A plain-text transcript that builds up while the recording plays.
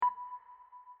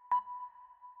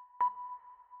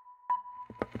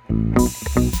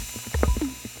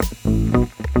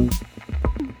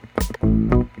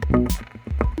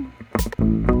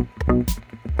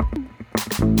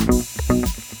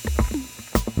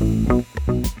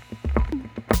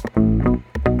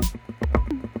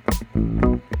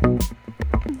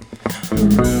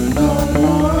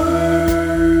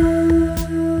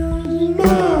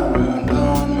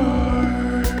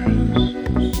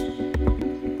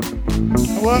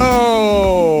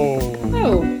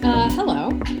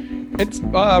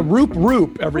Roop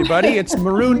Roop, everybody. It's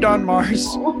Marooned on Mars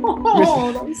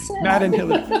with Matt and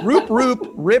Hillary. Roop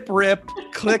Roop, Rip Rip,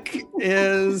 Click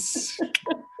is...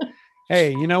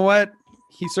 Hey, you know what?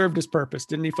 He served his purpose,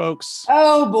 didn't he, folks?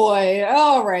 Oh, boy.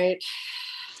 All right.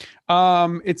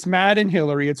 It's Matt and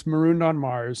Hillary. It's Marooned on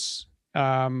Mars.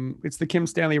 It's the Kim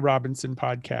Stanley Robinson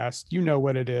podcast. You know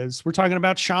what it is. We're talking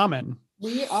about shaman.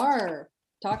 We are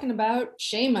talking about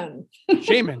shaman.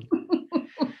 Shaman.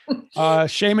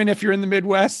 Shaman if you're in the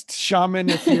Midwest, shaman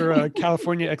if you're a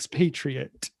California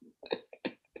expatriate.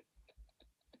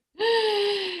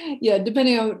 Yeah,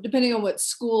 depending on what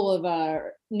school of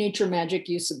nature magic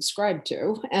you subscribe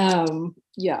to. We're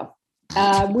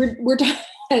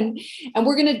and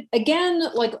we're gonna, again,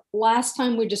 like last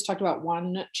time we just talked about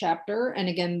one chapter, and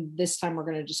again this time we're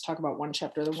gonna just talk about one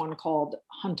chapter, the one called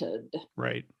Hunted.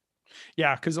 Right.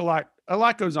 Yeah, because a lot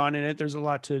goes on in it. There's a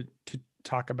lot to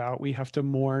talk about. We have to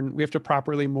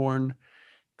properly mourn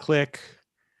Click,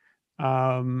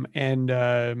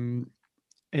 and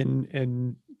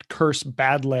curse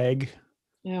Bad Leg.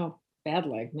 Oh, Bad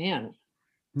Leg, man.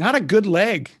 Not a good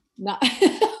leg. Not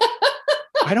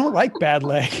I don't like Bad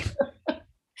Leg.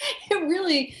 It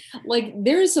really, like,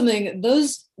 there's something,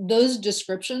 those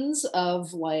descriptions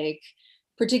of, like,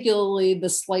 particularly the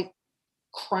slight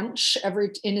crunch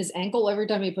in his ankle every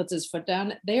time he puts his foot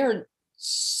down, they are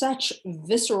such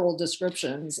visceral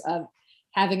descriptions of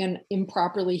having an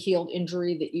improperly healed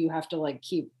injury that you have to like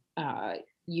keep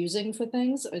using for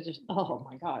things. Oh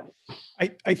my God.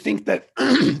 I think that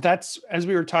that's, as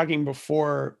we were talking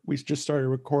before we just started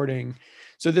recording.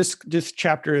 So this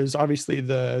chapter is obviously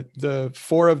the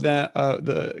four of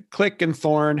the Click and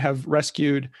Thorn have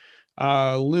rescued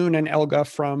Loon and Elga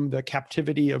from the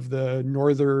captivity of the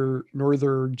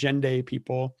Northern Jende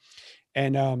people.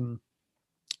 And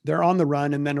they're on the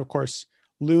run. And then of course,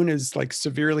 Loon is like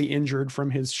severely injured from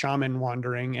his shaman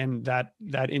wandering, and that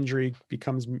injury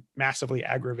becomes massively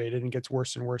aggravated and gets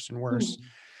worse and worse and worse.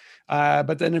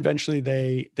 But then eventually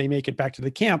they make it back to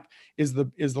the camp is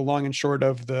the long and short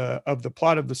of the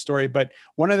plot of the story. But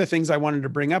one of the things I wanted to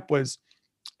bring up was,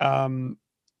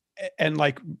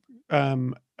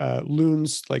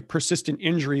 Loon's like persistent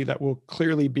injury that will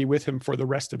clearly be with him for the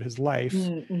rest of his life,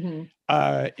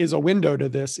 is a window to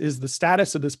this, is the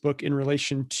status of this book in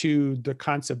relation to the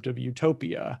concept of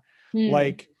utopia.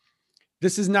 Like,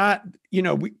 this is not,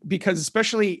 because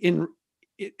especially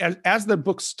as the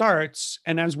book starts,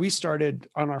 and as we started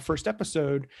on our first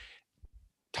episode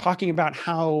talking about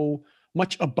how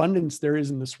much abundance there is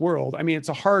in this world. I mean, it's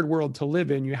a hard world to live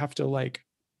in. You have to like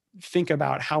think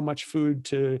about how much food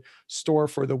to store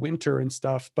for the winter and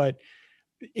stuff, but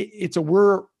it's a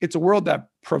world that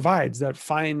provides, that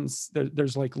finds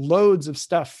there's like loads of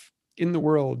stuff in the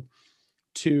world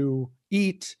to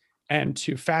eat and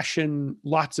to fashion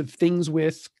lots of things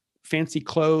with, fancy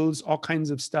clothes, all kinds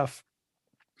of stuff.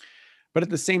 But at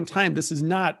the same time,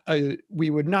 we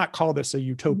would not call this a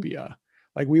utopia.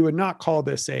 Like, we would not call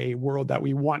this a world that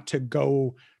we want to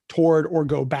go toward or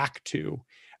go back to.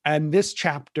 And this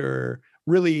chapter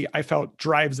really, I felt,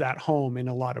 drives that home in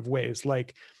a lot of ways.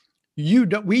 Like,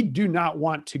 we do not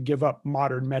want to give up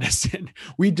modern medicine.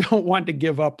 We don't want to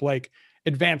give up like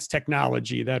advanced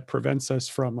technology that prevents us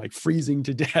from like freezing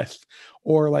to death,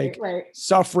 or like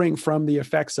suffering from the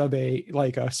effects of a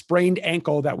sprained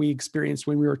ankle that we experienced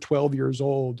when we were 12 years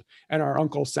old and our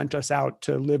uncle sent us out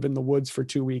to live in the woods for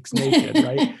 2 weeks naked,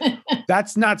 right?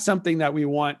 That's not something that we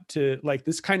want to, like,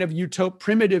 this kind of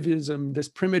primitivism, this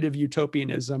primitive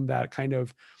utopianism,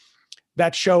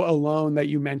 that show Alone that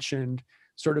you mentioned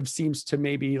sort of seems to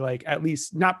maybe like at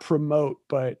least not promote,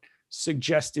 but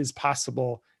suggest is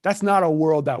possible. That's not a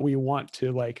world that we want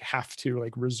to like have to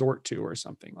like resort to or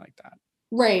something like that.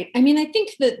 Right. I mean, I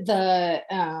think that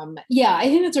I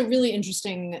think that's a really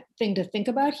interesting thing to think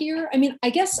about here. I mean,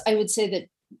 I guess I would say that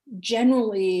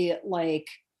generally, like,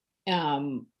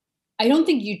 I don't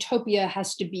think utopia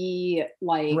has to be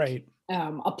like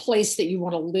a place that you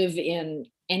want to live in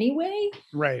anyway.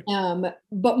 Right.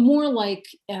 But more like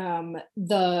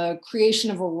the creation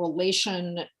of a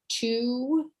relation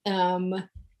to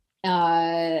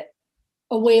a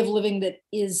way of living that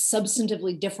is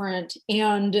substantively different,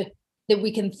 and that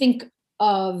we can think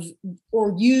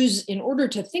or use in order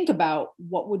to think about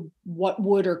what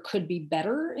would or could be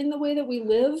better in the way that we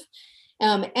live.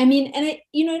 I mean, and I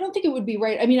don't think it would be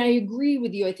right. I mean, I agree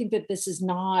with you. I think that this is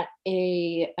not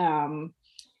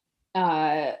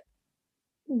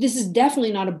this is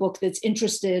definitely not a book that's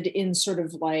interested in sort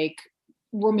of like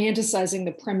romanticizing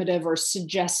the primitive or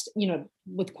suggest,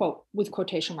 with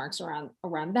quotation marks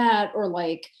around that, or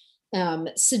like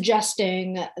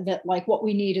suggesting that like what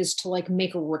we need is to like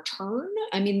make a return.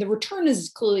 I mean, the return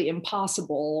is clearly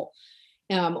impossible,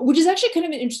 which is actually kind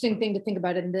of an interesting thing to think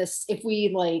about in this. If we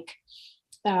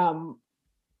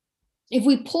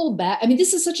pull back, I mean,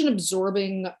 this is such an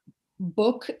absorbing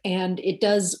book, and it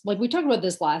does, like we talked about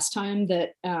this last time,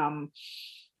 that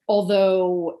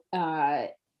although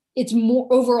it's more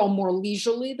overall more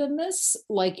leisurely than this,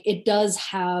 like it does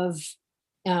have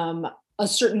a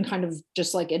certain kind of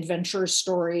just like adventure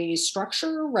story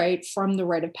structure, right? From the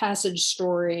rite of passage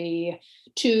story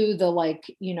to the like,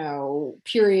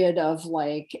 period of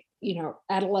like,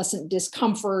 adolescent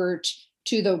discomfort,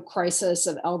 to the crisis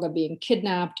of Elga being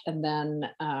kidnapped, and then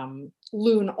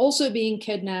Lune also being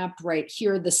kidnapped, right?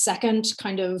 Here, the second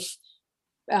kind of,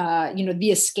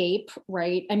 the escape,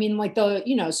 right? I mean, like so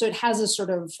it has a sort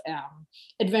of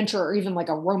adventure, or even like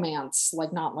a romance,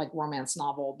 like not like romance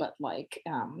novel, but like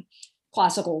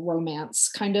classical romance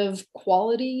kind of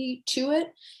quality to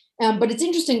it. But it's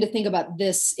interesting to think about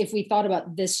this, if we thought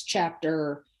about this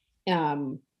chapter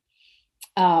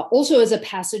also as a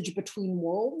passage between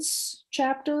worlds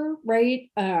chapter,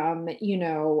 right? As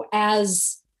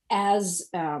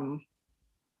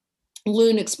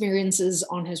Lune experiences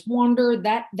on his wander,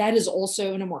 that is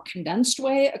also in a more condensed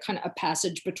way a kind of a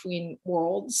passage between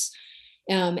worlds.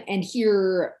 And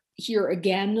here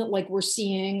again, like we're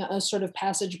seeing a sort of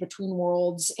passage between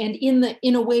worlds, and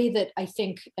in a way that I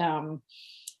think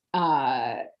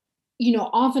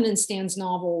often in Stan's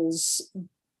novels,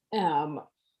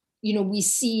 we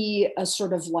see a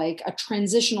sort of like a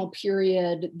transitional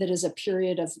period that is a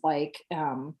period of like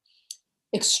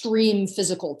extreme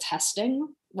physical testing,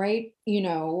 right?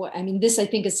 I mean, this I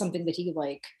think is something that he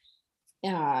like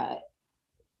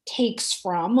takes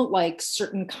from like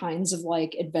certain kinds of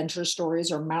like adventure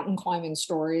stories or mountain climbing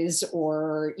stories,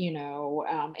 or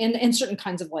and certain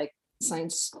kinds of like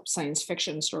science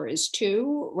fiction stories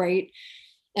too, right?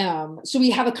 So we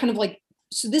have a kind of like,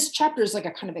 so this chapter is like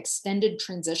a kind of extended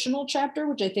transitional chapter,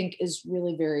 which I think is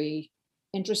really very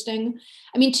interesting.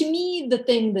 I mean, to me, the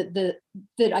thing that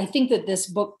I think that this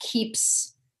book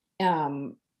keeps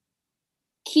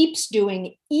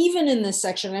doing, even in this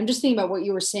section, I'm just thinking about what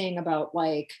you were saying about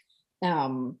like,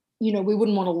 we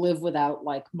wouldn't want to live without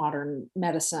like modern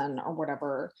medicine or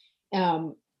whatever.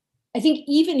 I think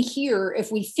even here,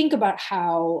 if we think about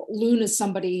how Lune is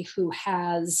somebody who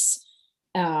has,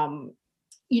 on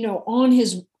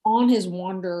his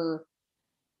wander,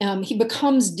 he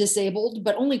becomes disabled,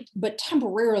 but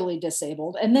temporarily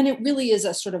disabled. And then it really is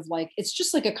a sort of like, it's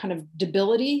just like a kind of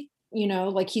debility,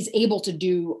 like he's able to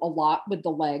do a lot with the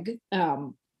leg.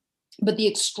 But the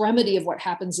extremity of what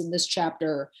happens in this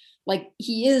chapter, like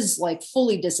he is like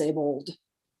fully disabled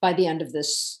by the end of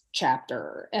this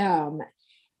chapter. And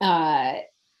I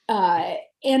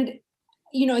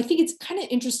think it's kind of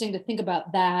interesting to think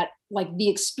about that, like the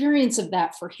experience of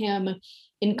that for him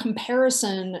in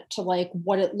comparison to like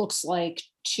what it looks like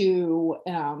to,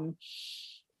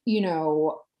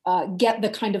 get the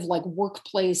kind of like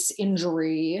workplace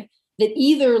injury that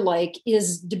either like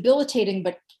is debilitating,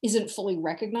 but isn't fully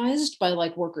recognized by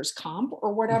like workers' comp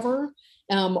or whatever,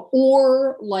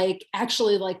 or like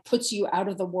actually like puts you out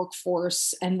of the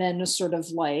workforce and then sort of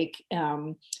like,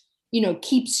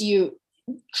 keeps you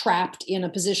trapped in a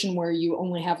position where you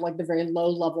only have like the very low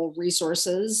level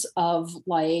resources of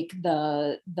like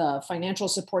the financial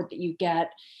support that you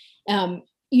get,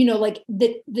 like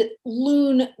that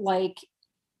Lune, like,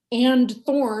 and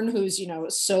Thorn, who's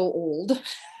so old,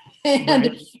 and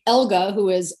right. Elga, who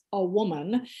is a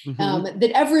woman,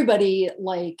 that everybody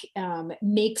like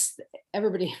makes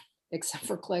everybody except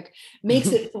for Click makes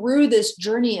it through this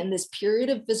journey and this period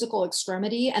of physical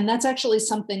extremity, and that's actually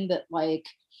something that like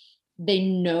they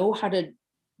know how to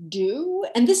do.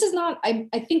 And this is not, I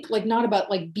think like not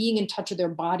about like being in touch with their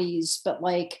bodies, but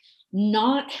like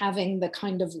not having the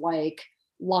kind of like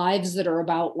lives that are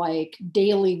about like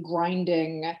daily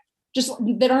grinding, just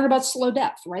that aren't about slow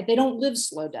death, right? They don't live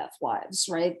slow death lives,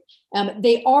 right?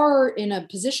 They are in a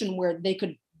position where they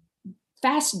could,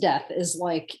 fast death is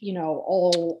like,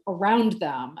 all around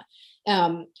them.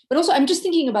 But also I'm just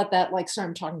thinking about that, like, sorry,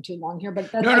 I'm talking too long here,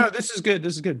 but no, this is good.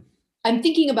 This is good. I'm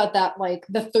thinking about that, like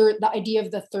the idea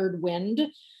of the third wind.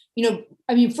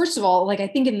 I mean, first of all, like I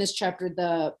think in this chapter,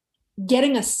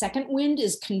 getting a second wind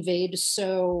is conveyed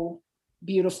so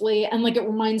beautifully. And like, it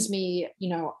reminds me,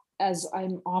 as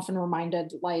I'm often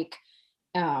reminded, like,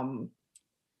 when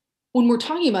we're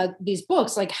talking about these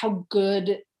books, like how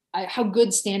good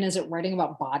Stan is at writing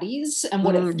about bodies and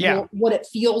what it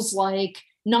feels like,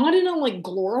 not in a like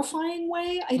glorifying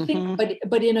way, I think,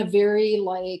 but in a very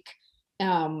like,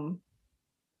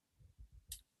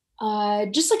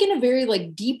 just like in a very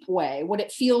like deep way, what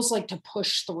it feels like to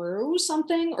push through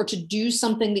something or to do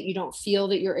something that you don't feel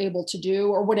that you're able to do,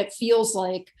 or what it feels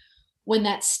like when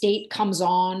that state comes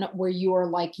on where you are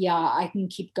like, yeah, I can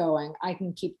keep going,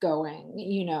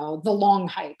 the long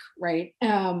hike, right?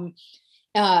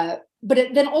 But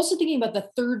then also thinking about the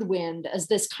third wind as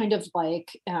this kind of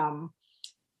like,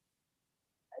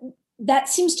 that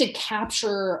seems to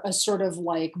capture a sort of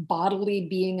like bodily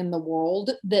being in the world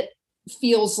that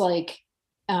feels like,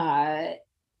 it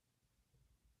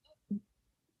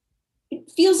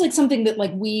feels like something that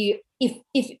like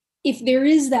if there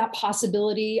is that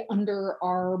possibility under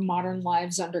our modern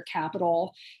lives under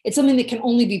capital, it's something that can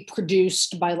only be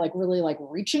produced by like really like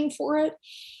reaching for it,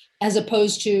 as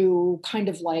opposed to kind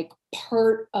of like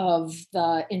part of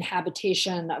the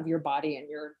inhabitation of your body and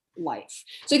your life.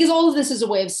 So I guess all of this is a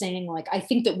way of saying, like, I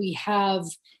think that we have,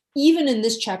 even in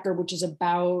this chapter, which is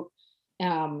about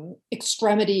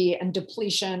extremity and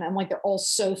depletion, and like they're all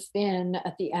so thin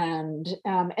at the end,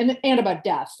 and about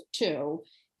death too.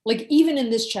 Like even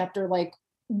in this chapter, like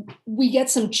we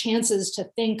get some chances to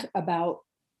think about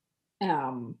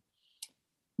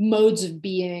modes of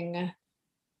being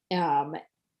in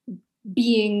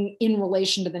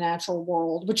relation to the natural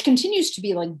world, which continues to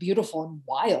be like beautiful and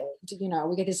wild.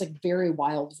 We get these like very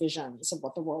wild visions of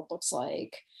what the world looks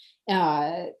like,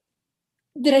 that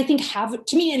I think have,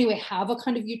 to me anyway, have a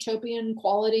kind of utopian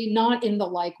quality, not in the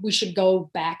like, we should go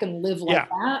back and live like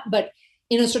that, but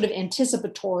in a sort of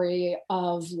anticipatory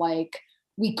of like,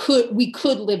 we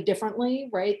could live differently,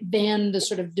 right, than the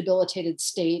sort of debilitated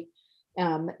state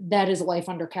that is life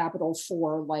under capital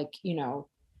for like,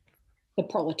 the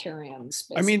proletarians,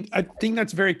 basically. I mean, I think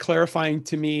that's very clarifying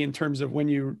to me in terms of when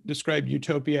you describe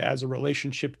utopia as a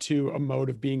relationship to a mode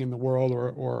of being in the world,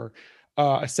 or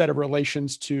a set of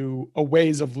relations to a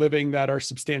ways of living that are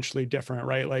substantially different,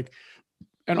 right? Like,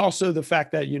 and also the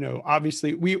fact that,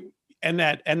 obviously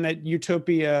that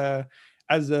utopia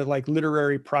as a like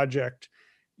literary project,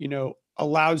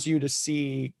 allows you to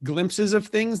see glimpses of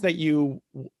things that you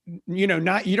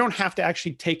don't have to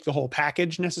actually take the whole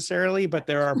package necessarily, but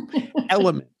there are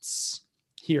elements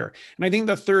here. And I think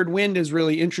the third wind is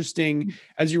really interesting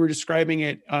as you were describing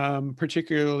it,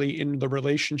 particularly in the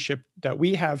relationship that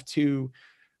we have to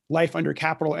life under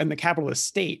capital and the capitalist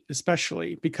state,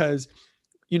 especially because,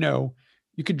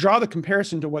 you could draw the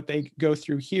comparison to what they go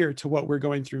through here to what we're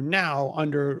going through now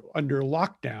under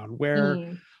lockdown, where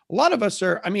a lot of us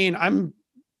are, I mean, I'm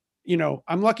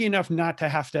lucky enough not to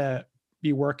have to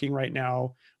be working right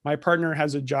now. My partner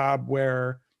has a job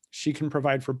where she can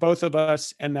provide for both of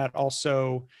us, and that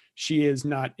also she is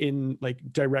not in like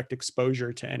direct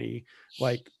exposure to any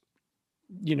like,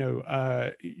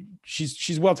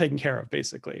 she's well taken care of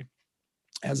basically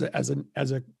as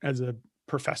a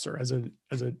professor, as a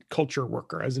culture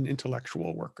worker, as an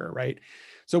intellectual worker, right?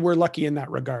 So we're lucky in that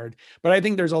regard. But I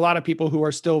think there's a lot of people who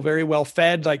are still very well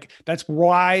fed. Like that's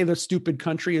why the stupid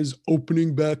country is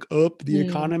opening back up the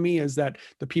economy, is that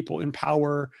the people in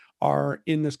power are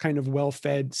in this kind of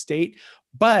well-fed state.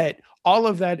 But all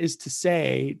of that is to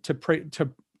say, a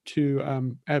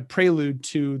prelude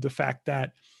to the fact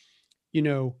that,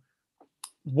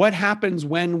 what happens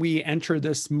when we enter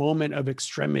this moment of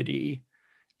extremity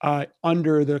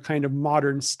under the kind of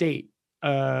modern state,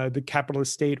 the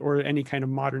capitalist state, or any kind of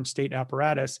modern state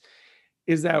apparatus,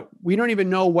 is that we don't even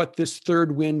know what this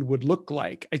third wind would look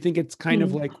like. I think it's kind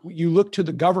of like you look to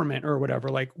the government or whatever,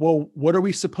 like, well, what are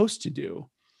we supposed to do?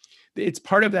 It's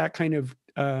part of that kind of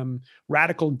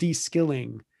radical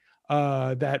de-skilling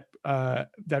that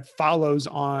follows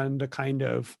on the kind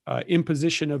of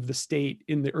imposition of the state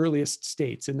in the earliest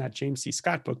states, in that James C.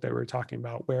 Scott book that we were talking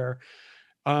about, where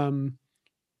the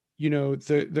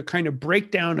kind of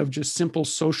breakdown of just simple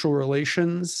social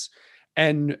relations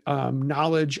and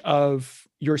knowledge of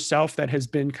yourself that has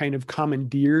been kind of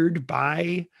commandeered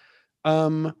by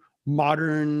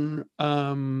modern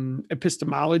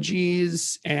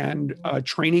epistemologies and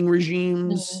training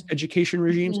regimes, education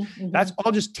regimes, that's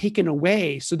all just taken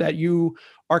away, so that you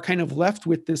are kind of left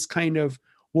with this kind of,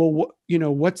 well,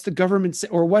 what's the government say,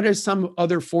 or what is some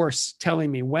other force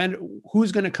telling me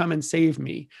who's going to come and save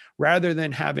me, rather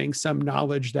than having some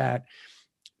knowledge that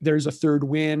there's a third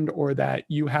wind, or that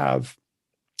you have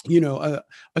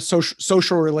a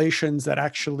social relations that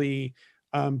actually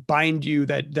bind you,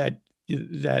 that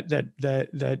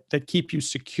keep you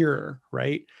secure,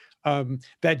 right?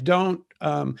 That don't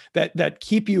that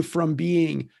keep you from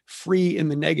being free in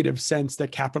the negative sense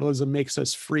that capitalism makes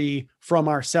us free from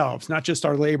ourselves. Not just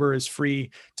our labor is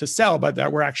free to sell, but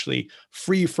that we're actually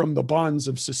free from the bonds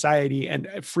of society, and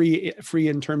free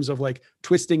in terms of like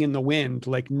twisting in the wind,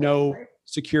 like no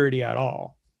security at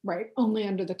all. Right. Only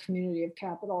under the community of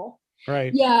capital.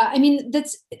 Right. Yeah. I mean,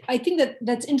 I think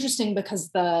that's interesting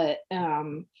because the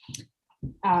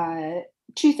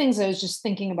two things I was just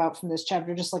thinking about from this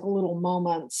chapter, just like little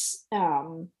moments.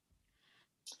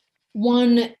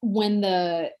 One, when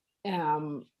they're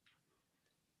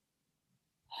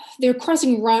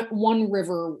crossing one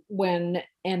river when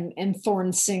and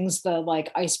Thorne sings the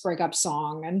like ice breakup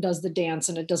song and does the dance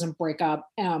and it doesn't break up.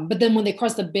 But then when they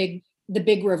cross the big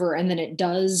river and then it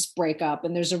does break up,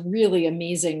 and there's a really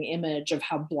amazing image of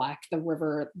how black the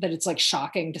river, that it's like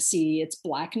shocking to see its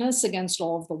blackness against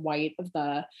all of the white of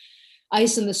the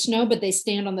ice and the snow. But they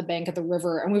stand on the bank of the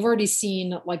river, and we've already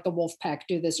seen like the wolf pack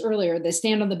do this earlier. They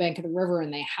stand on the bank of the river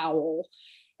and they howl,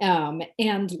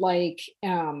 and like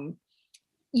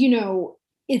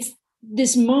it's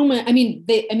this moment. I mean,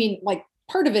 like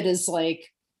part of it is like,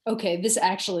 okay, this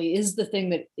actually is the thing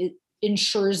that it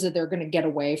ensures that they're going to get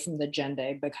away from the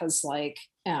Jende, because like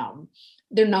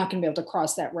they're not going to be able to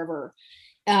cross that river.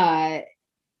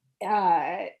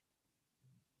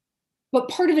 But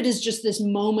part of it is just this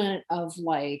moment of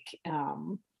like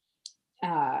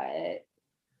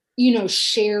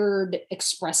shared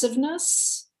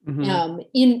expressiveness,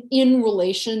 in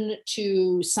relation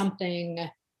to something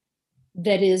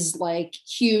that is like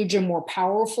huge and more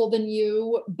powerful than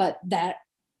you, but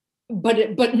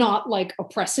not like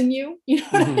oppressing you. You know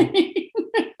what I mean?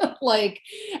 Like,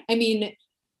 I mean,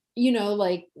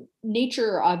 like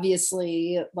nature,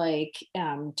 obviously, like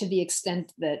to the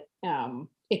extent that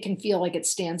it can feel like it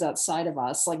stands outside of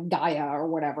us, like Gaia or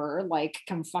whatever, like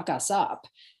can fuck us up.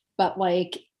 But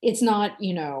like, it's not,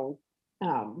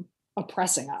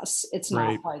 oppressing us. It's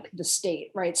not like the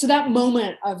state, right? So that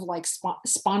moment of like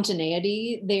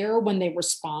spontaneity there when they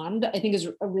respond, I think is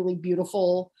a really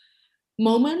beautiful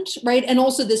moment, right? And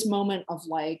also this moment of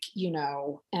like,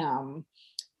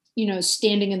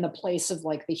 standing in the place of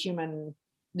like the human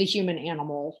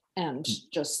animal, and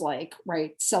just like,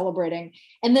 right, celebrating.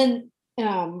 And then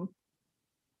I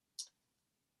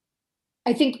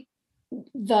think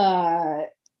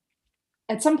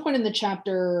at some point in the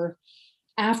chapter,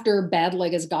 after Bad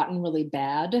Leg has gotten really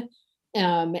bad,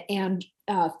 and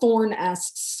Thorne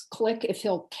asks Click if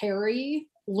he'll carry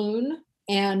Loon,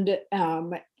 and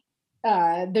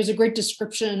there's a great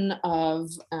description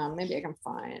of, maybe I can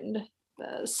find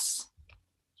this.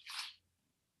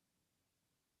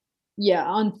 Yeah,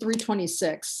 on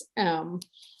 326.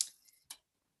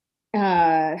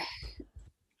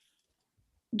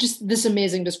 Just this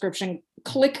amazing description.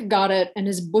 Click got it, and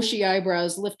his bushy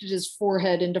eyebrows lifted his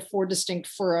forehead into 4 distinct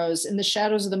furrows. In the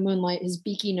shadows of the moonlight, his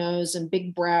beaky nose and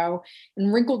big brow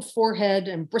and wrinkled forehead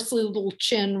and bristly little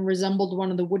chin resembled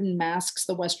one of the wooden masks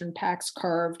the Western Pax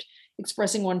carved,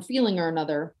 expressing one feeling or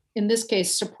another, in this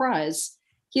case, surprise.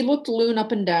 He looked Loon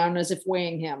up and down as if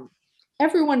weighing him.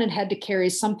 Everyone had had to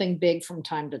carry something big from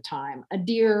time to time: a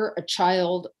deer, a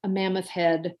child, a mammoth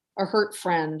head, a hurt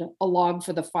friend, a log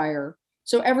for the fire.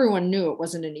 So everyone knew it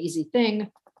wasn't an easy thing,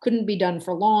 couldn't be done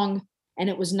for long, and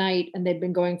it was night, and they'd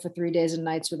been going for 3 days and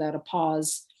nights without a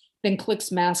pause. Then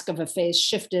Click's mask of a face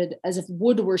shifted, as if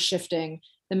wood were shifting,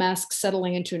 the mask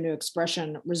settling into a new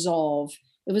expression, resolve.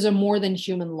 It was a more than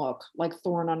human look, like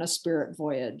Thorne on a spirit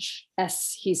voyage.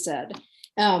 He said.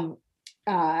 I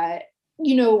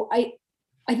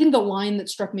think the line that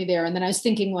struck me there, and then I was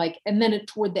thinking like, and then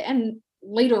toward the end,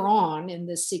 later on in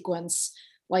this sequence,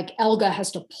 like Elga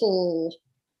has to pull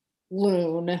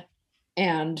Loon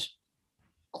and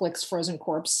Click's frozen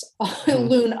corpse,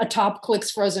 Loon atop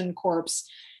Click's frozen corpse.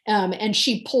 And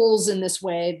she pulls in this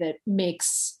way that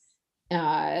makes,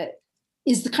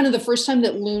 is the kind of the first time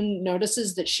that Loon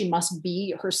notices that she must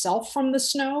be herself from the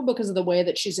snow because of the way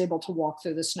that she's able to walk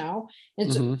through the snow.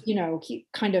 And so,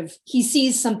 he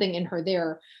sees something in her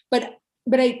there, but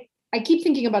I keep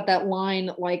thinking about that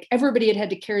line, like everybody had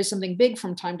to carry something big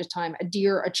from time to time: a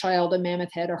deer, a child, a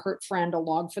mammoth head, a hurt friend, a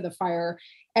log for the fire.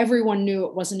 Everyone knew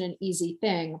it wasn't an easy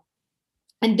thing.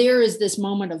 And there is this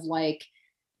moment of like,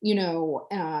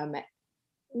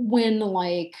 when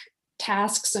like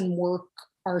tasks and work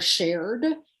are shared,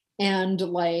 and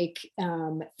like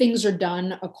things are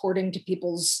done according to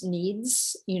people's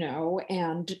needs,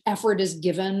 and effort is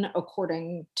given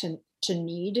according to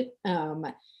need.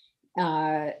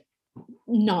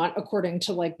 not according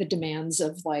to like the demands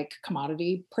of like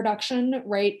commodity production,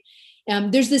 right?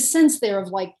 There's this sense there of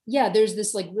like, yeah, there's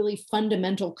this like really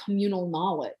fundamental communal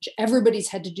knowledge. Everybody's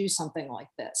had to do something like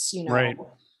this, you know. Right.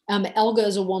 Elga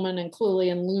is a woman, and clearly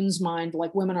in Loon's mind,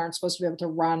 like women aren't supposed to be able to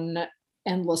run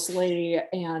endlessly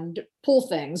and pull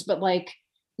things, but like,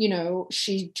 you know,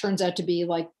 she turns out to be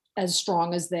like as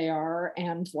strong as they are,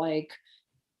 and like,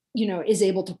 you know, is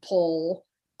able to pull.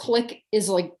 Click is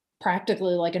like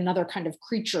practically like another kind of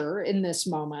creature in this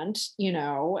moment, you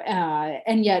know,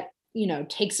 and yet, you know,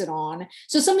 takes it on.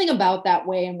 So something about that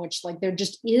way in which like there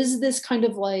just is this kind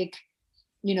of like,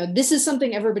 you know, this is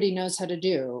something everybody knows how to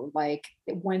do. Like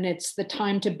when it's the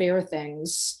time to bear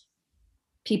things,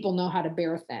 people know how to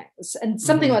bear things. And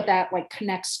something about that like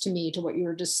connects to me to what you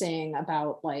were just saying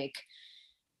about like,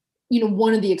 you know,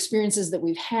 one of the experiences that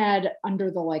we've had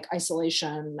under the like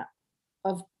isolation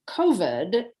of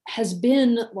COVID has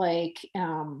been like,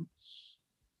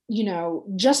 you know,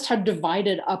 just how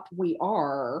divided up we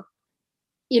are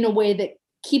in a way that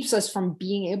keeps us from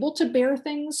being able to bear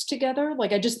things together.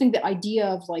 Like, I just think the idea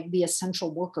of like the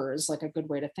essential worker is like a good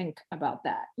way to think about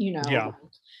that, you know. Yeah.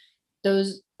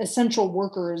 Those essential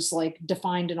workers, like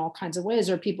defined in all kinds of ways,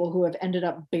 are people who have ended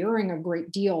up bearing a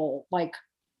great deal, like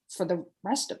for the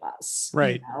rest of us,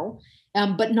 right? You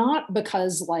know? But not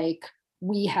because like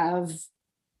we have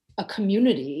a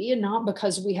community, not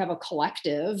because we have a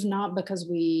collective, not because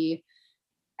we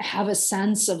have a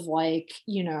sense of like,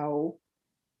 you know,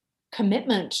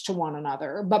 commitment to one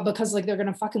another, but because like they're going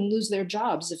to fucking lose their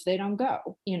jobs if they don't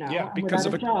go, you know. Yeah, because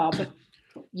of a job,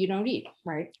 you don't eat,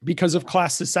 right? Because of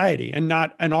class society, and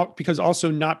not, and all, because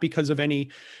also not because of any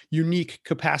unique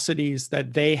capacities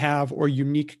that they have, or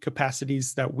unique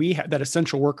capacities that we have, that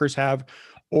essential workers have,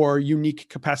 or unique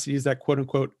capacities that quote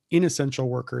unquote inessential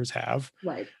workers have.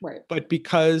 Right. But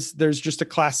because there's just a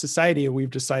class society, and we've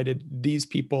decided these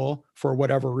people, for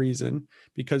whatever reason,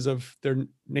 because of their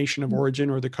nation of origin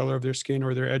or the color of their skin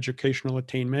or their educational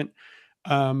attainment,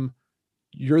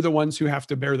 you're the ones who have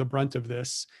to bear the brunt of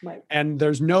this. Right. And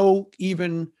there's no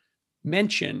even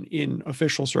mention in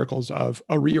official circles of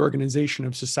a reorganization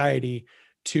of society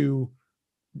to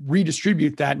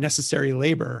redistribute that necessary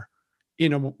labor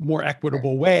in a more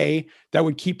equitable way that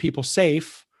would keep people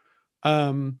safe.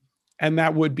 And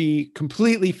that would be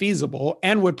completely feasible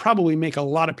and would probably make a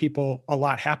lot of people a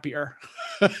lot happier.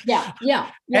 Yeah.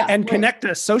 And connect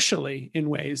us socially in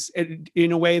ways,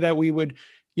 in a way that we would,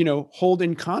 you know, hold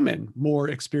in common more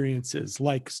experiences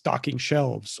like stocking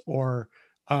shelves or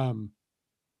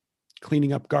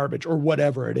cleaning up garbage or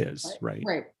whatever it is. Right.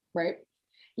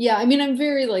 Yeah. I mean, I'm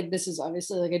very like, this is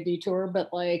obviously like a detour, but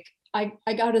like, I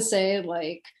gotta say,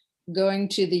 like going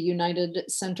to the United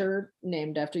Center,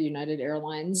 named after United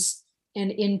Airlines,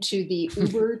 and into the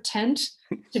Uber tent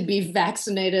to be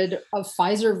vaccinated a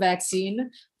Pfizer vaccine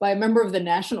by a member of the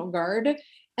National Guard.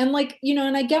 And like, you know,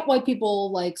 and I get why people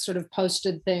like sort of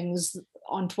posted things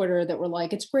on Twitter that were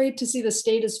like, it's great to see the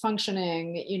state is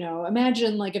functioning, you know,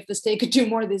 imagine like if the state could do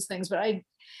more of these things. But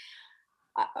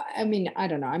I mean, I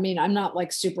don't know. I mean, I'm not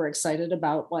like super excited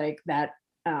about like that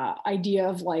idea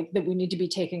of like that we need to be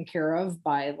taken care of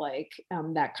by like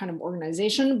that kind of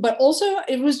organization. But also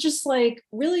it was just like,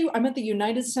 really, I'm at the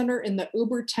United Center in the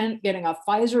Uber tent getting a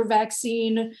Pfizer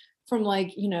vaccine from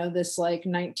like, you know, this like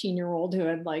 19-year-old who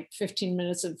had like 15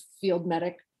 minutes of field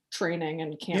medic training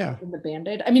and can't open the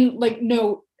Band-Aid. I mean, like,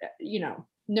 no, you know,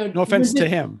 no offense to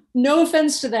him. No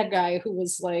offense to that guy who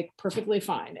was like perfectly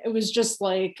fine. It was just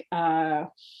like, oh,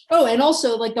 and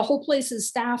also like the whole place is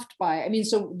staffed by, I mean,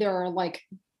 so there are like,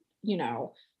 you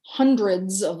know,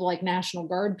 hundreds of like National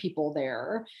Guard people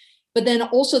there, but then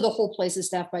also the whole place is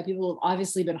staffed by people who have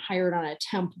obviously been hired on a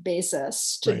temp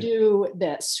basis to do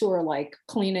this, who are like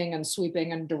cleaning and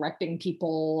sweeping and directing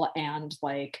people and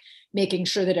like making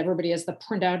sure that everybody has the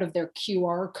printout of their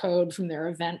QR code from their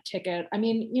event ticket. I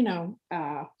mean, you know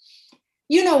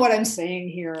what I'm saying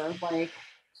here. Like,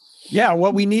 yeah,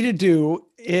 what we need to do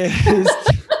is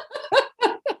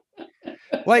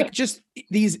like just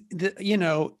these, you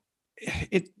know,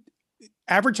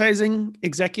 advertising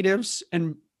executives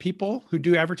and people who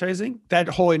do advertising, that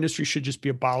whole industry should just be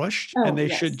abolished, and they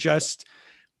should just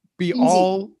be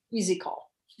easy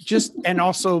call. Just, and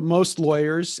also most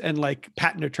lawyers and like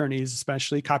patent attorneys,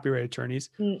 especially copyright attorneys,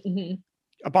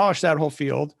 abolish that whole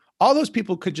field. All those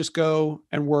people could just go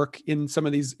and work in some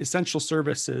of these essential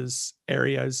services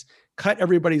areas, cut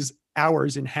everybody's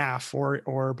hours in half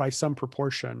or by some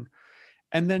proportion,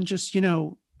 and then just, you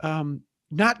know,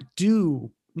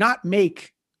 not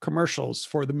make commercials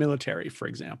for the military, for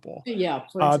example. Yeah.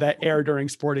 That air during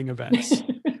sporting events.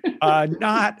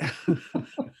 Not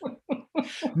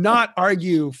not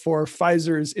argue for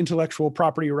Pfizer's intellectual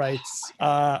property rights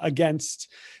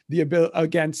against the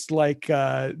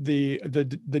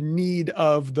need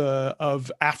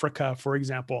of Africa, for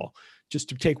example, just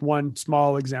to take one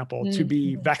small example, to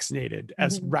be vaccinated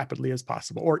as rapidly as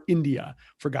possible, or India,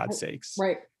 for God's sakes.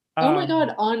 Right. Oh my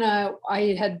God.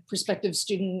 I had prospective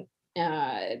student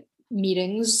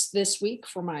meetings this week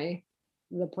for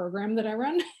the program that I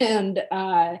run, and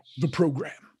the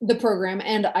program.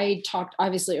 And I talked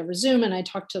obviously over Zoom, and I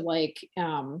talked to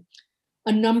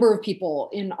a number of people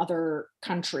in other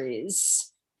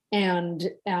countries, and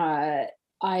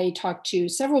I talked to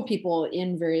several people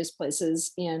in various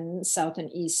places in South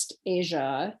and East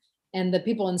Asia, and the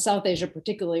people in South Asia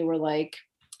particularly were like,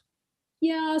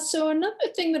 yeah, so another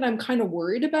thing that I'm kind of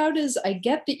worried about is I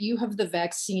get that you have the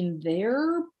vaccine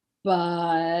there,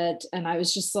 but, and I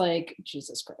was just like,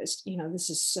 Jesus Christ, this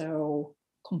is so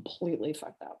completely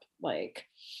fucked up. Like,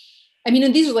 I mean,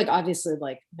 and these are like obviously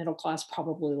like middle class,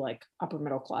 probably like upper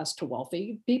middle class to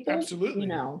wealthy people. Absolutely.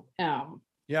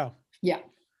 Yeah.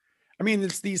 I mean,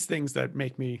 it's these things that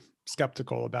make me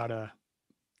skeptical about a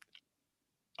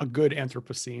good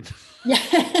Anthropocene. Yeah.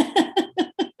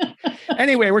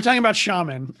 Anyway, we're talking about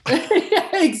shaman.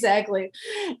 Exactly.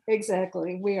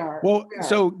 We are. Well,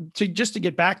 so to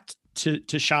get back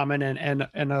to shaman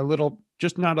and a little,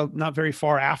 just not very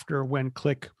far after when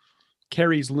Click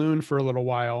carries Loon for a little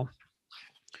while.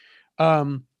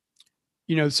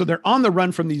 So they're on the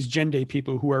run from these Jende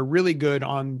people who are really good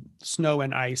on snow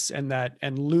and ice,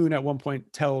 and Loon at one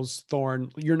point tells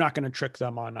Thorn, you're not going to trick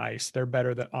them on ice. They're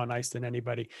better on ice than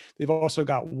anybody. They've also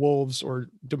got wolves or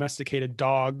domesticated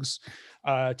dogs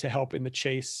to help in the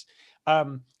chase.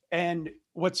 And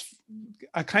what's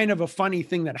a kind of a funny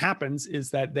thing that happens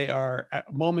is that they are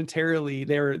momentarily,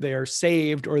 they are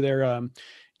saved, or they're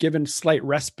given slight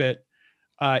respite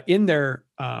in their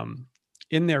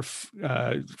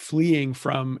fleeing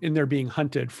from, in their being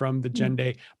hunted from the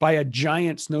Jende by a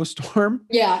giant snowstorm.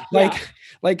 Yeah.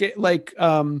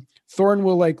 Thorn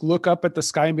will like look up at the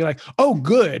sky and be like, oh,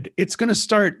 good. It's going to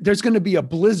start. There's going to be a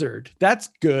blizzard. That's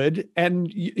good.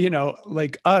 And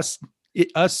like us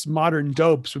modern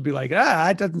dopes would be like,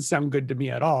 that doesn't sound good to me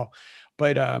at all.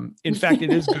 But in fact,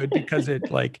 it is good because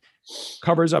it like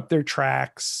covers up their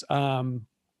tracks.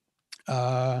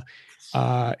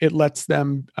 It lets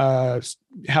them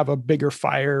have a bigger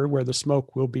fire where the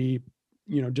smoke will be,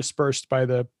 dispersed by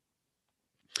the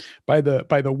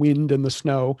wind and the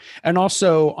snow. And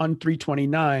also on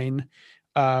 329,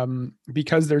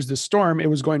 because there's this storm, it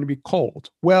was going to be cold.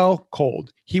 Well,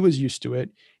 cold. He was used to it.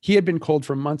 He had been cold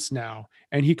for months now,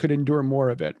 and he could endure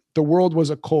more of it. The world was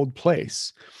a cold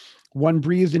place. One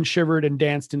breathed and shivered and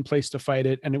danced in place to fight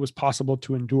it, and it was possible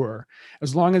to endure.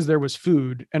 As long as there was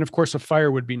food, and of course a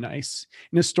fire would be nice.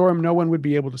 In a storm, no one would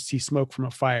be able to see smoke from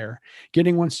a fire.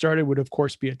 Getting one started would of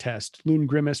course be a test. Loon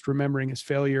grimaced, remembering his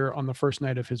failure on the first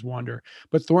night of his wander.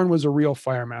 But Thorn was a real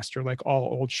fire master, like all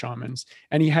old shamans,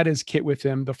 and he had his kit with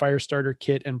him, the fire starter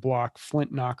kit and block,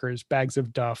 flint knockers, bags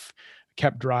of duff,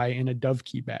 kept dry in a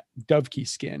dovekie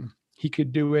skin. He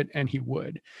could do it, and he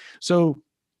would. So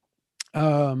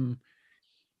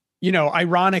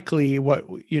ironically,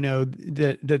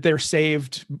 that they're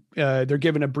saved, they're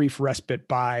given a brief respite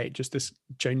by just this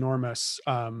ginormous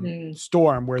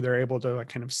storm where they're able to like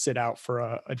kind of sit out for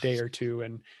a day or two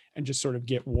and just sort of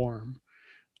get warm,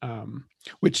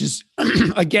 which is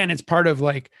again, it's part of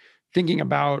like thinking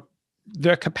about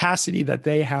the capacity that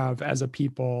they have as a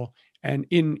people and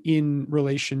in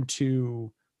relation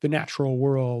to the natural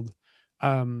world,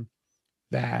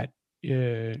 that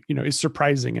is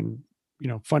surprising and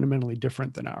fundamentally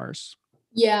different than ours.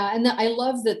 Yeah, and I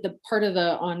love that the part of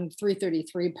on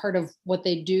 333, part of what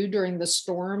they do during the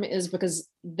storm is because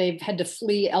they've had to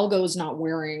flee. Elgo is not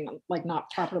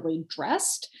properly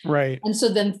dressed, right? And so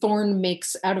then Thorn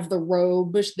makes, out of the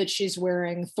robe that she's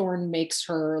wearing, Thorn makes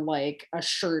her like a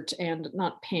shirt and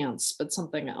not pants, but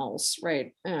something else,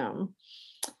 right?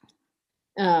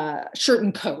 Shirt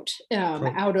and coat,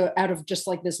 out of just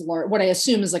like this large, what I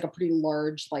assume is like a pretty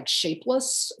large, like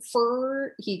shapeless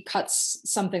fur. He cuts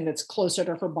something that's closer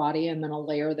to her body and then a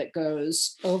layer that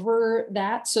goes over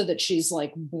that so that she's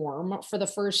like warm for the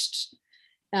first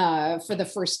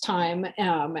time.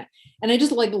 And I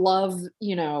just like love,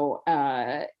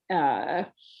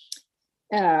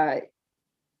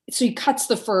 so he cuts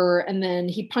the fur and then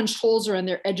he punched holes around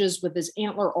their edges with his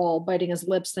antler awl, biting his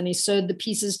lips. Then he sewed the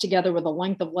pieces together with a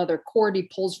length of leather cord he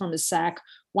pulls from his sack,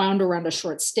 wound around a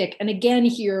short stick. And again,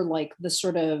 here, like the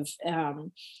sort of,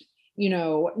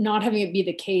 not having it be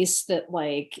the case that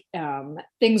like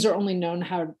things are only known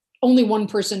how only one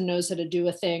person knows how to do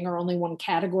a thing, or only one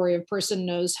category of person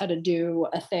knows how to do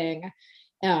a thing.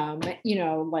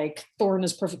 Like Thorn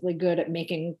is perfectly good at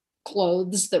making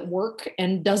clothes that work,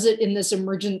 and does it in this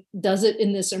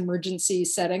emergency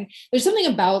setting. There's something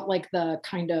about like the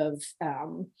kind of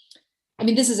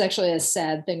this is actually a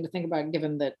sad thing to think about,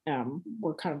 given that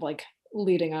we're kind of like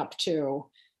leading up to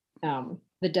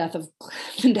the death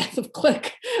of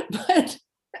Click, but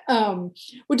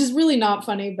which is really not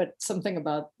funny, but something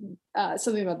about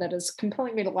that is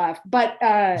compelling me to laugh. But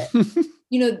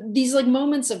these like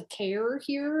moments of care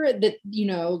here that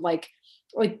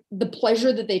like the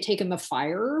pleasure that they take in the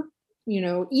fire,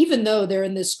 even though they're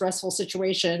in this stressful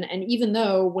situation, and even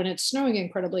though when it's snowing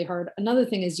incredibly hard. Another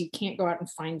thing is you can't go out and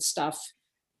find stuff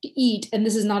to eat, and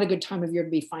this is not a good time of year to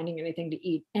be finding anything to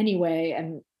eat anyway.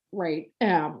 And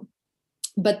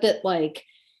but that like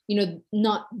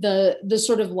not the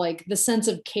sort of like the sense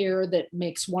of care that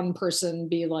makes one person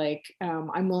be like,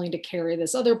 I'm willing to carry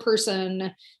this other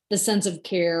person, the sense of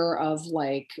care of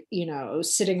like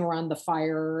sitting around the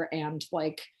fire and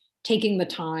like taking the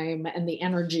time and the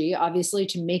energy, obviously,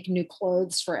 to make new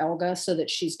clothes for Elga so that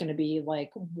she's going to be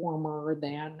like warmer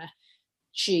than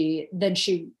she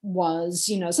was.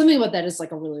 Something about that is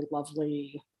like a really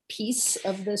lovely piece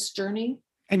of this journey.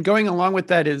 And going along with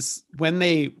that is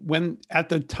when at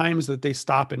the times that they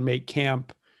stop and make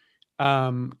camp,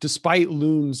 despite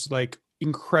Loon's like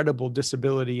incredible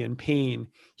disability and pain,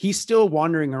 he's still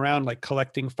wandering around like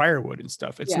collecting firewood and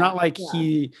stuff. It's not like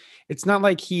he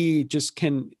just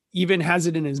can even has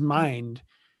it in his mind.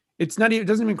 It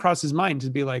doesn't even cross his mind to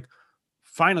be like,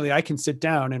 finally, I can sit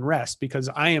down and rest because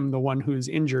I am the one who's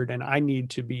injured and I need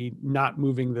to be not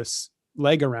moving this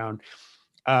leg around.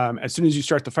 As soon as you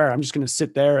start the fire, I'm just going to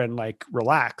sit there and like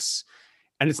relax.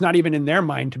 And it's not even in their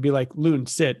mind to be like, Loon,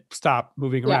 sit, stop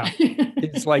moving around.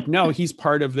 It's like, no, he's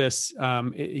part of this.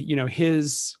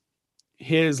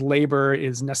 His labor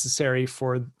is necessary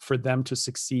for them to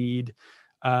succeed.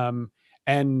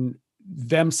 And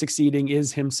them succeeding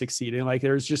is him succeeding. Like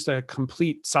there's just a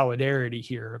complete solidarity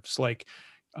here. It's like,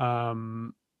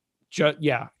 like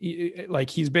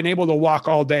he's been able to walk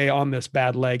all day on this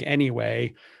bad leg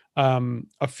anyway.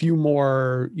 A few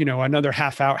more, another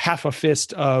half a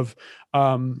fist of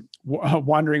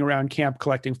wandering around camp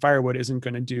collecting firewood isn't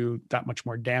going to do that much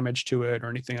more damage to it or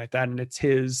anything like that. And it's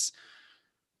his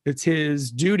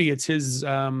duty, it's his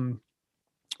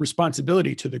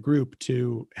responsibility to the group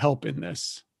to help in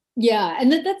this. Yeah,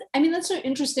 and that's so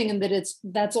interesting, and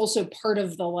that's also part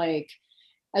of the like.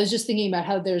 I was just thinking about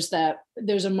how there's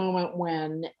a moment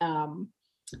when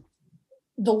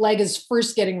the leg is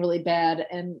first getting really bad,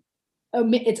 and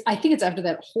I think it's after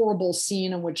that horrible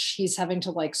scene in which he's having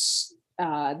to like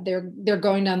they're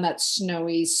going down that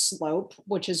snowy slope,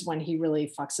 which is when he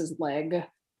really fucks his leg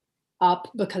up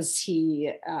because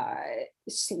he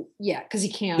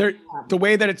can't. The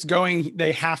way that it's going,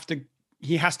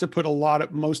 he has to put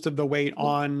most of the weight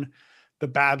on the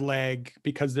bad leg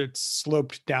because it's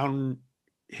sloped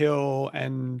downhill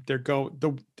and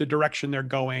the direction they're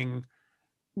going.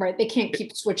 Right. They can't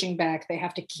keep switching back. They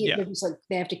have to keep,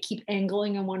 they have to keep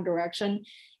angling in one direction.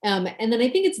 And then I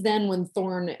think it's then when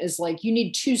Thorn is like, you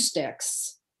need 2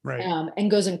 sticks. Right. And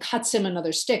goes and cuts him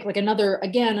another stick, like another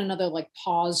like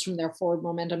pause from their forward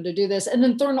momentum to do this. And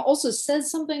then Thorn also says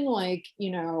something like,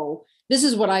 this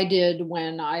is what I did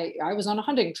when I was on a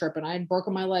hunting trip and I had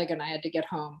broken my leg and I had to get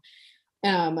home.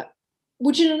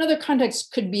 Which in another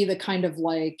context could be the kind of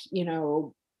like,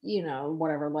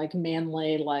 whatever, like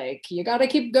manly, like you got to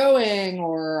keep going,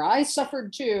 or I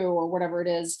suffered too, or whatever it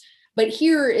is. But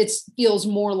here it feels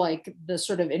more like the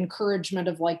sort of encouragement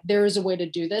of like, there is a way to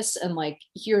do this. And like,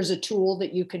 here's a tool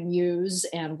that you can use.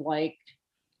 And like,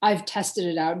 I've tested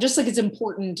it out. Just like it's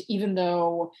important, even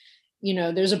though,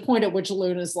 there's a point at which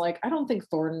Loon is like, I don't think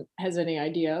Thorn has any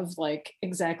idea of like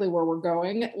exactly where we're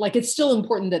going. Like, it's still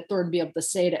important that Thorn be able to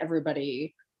say to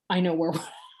everybody, I know where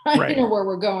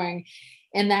we're going.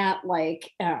 And that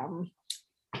like, and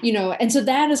so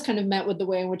that is kind of met with the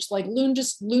way in which like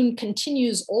Loon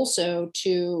continues also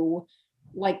to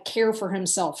like care for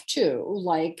himself too.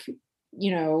 Like,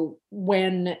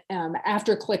 when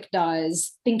after Click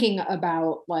dies, thinking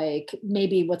about like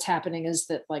maybe what's happening is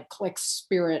that like Click's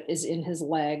spirit is in his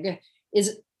leg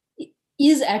is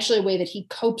actually a way that he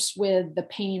copes with the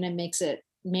pain and makes it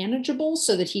manageable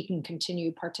so that he can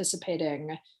continue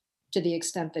participating to the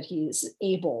extent that he's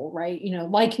able, right?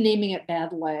 Like naming it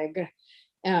Bad Leg,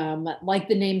 like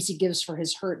the names he gives for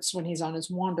his hurts when he's on his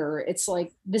wander. It's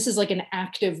like, this is like an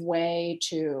active way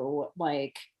to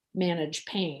like manage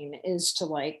pain, is to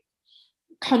like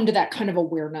come to that kind of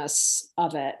awareness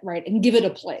of it, right? And give it a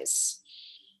place.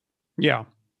 Yeah.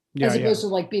 as opposed to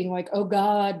like being like, oh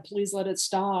God, please let it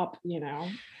stop,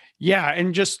 Yeah.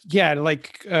 And just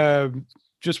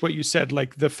what you said,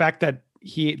 like the fact that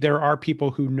there are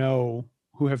people who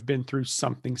have been through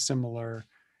something similar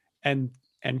and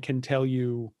can tell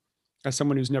you, as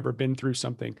someone who's never been through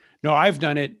something, no, I've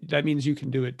done it. That means you can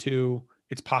do it too.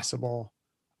 It's possible.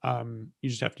 You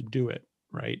just have to do it.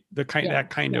 Right. That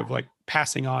kind of like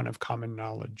passing on of common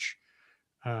knowledge,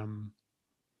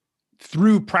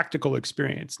 through practical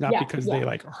experience, not because they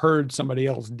like heard somebody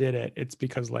else did it. It's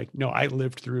because like, no, I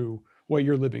lived through what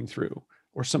you're living through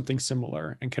or something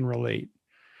similar and can relate.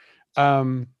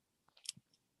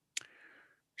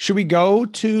 Should we go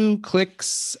to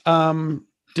Click's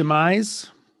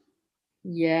demise?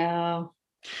 Yeah.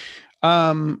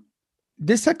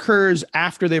 This occurs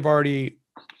after they've already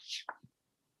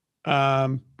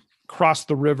crossed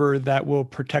the river that will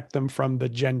protect them from the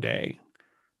Jende,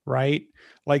 right?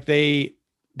 Like they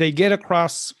get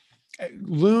across.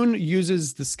 Lune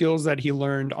uses the skills that he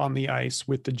learned on the ice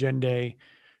with the Jende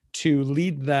to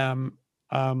lead them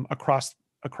across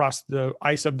the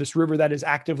ice of this river that is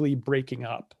actively breaking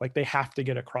up. Like they have to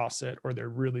get across it or they're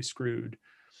really screwed.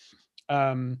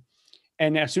 And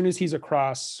as soon as he's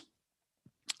across,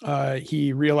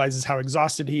 he realizes how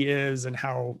exhausted he is and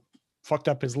how fucked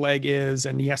up his leg is,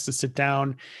 and he has to sit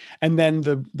down. And then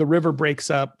the river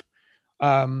breaks up,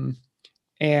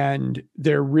 and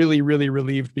they're really, really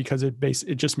relieved because it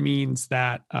just means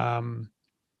that the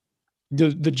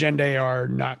Jende are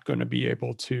not going to be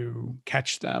able to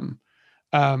catch them.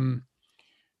 So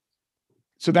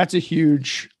that's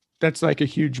like a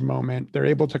huge moment. They're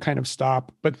able to kind of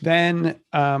stop, but then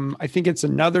I think it's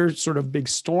another sort of big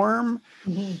storm,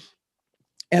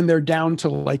 and they're down to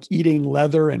like eating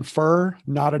leather and fur,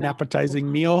 not an appetizing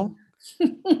meal.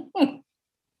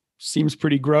 Seems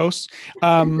pretty gross.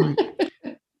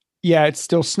 Yeah, it's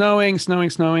still snowing,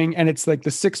 and it's like the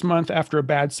 6th month after a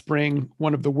bad spring,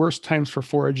 one of the worst times for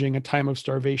foraging, a time of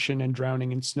starvation and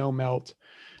drowning in snow melt.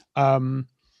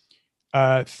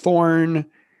 Thorn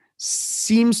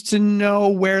seems to know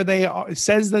where they are,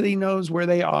 says that he knows where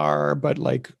they are, but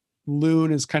like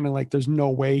Lune is kind of like, there's no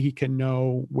way he can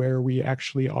know where we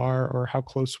actually are or how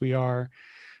close we are.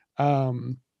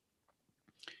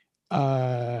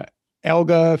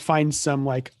 Elga finds some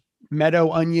like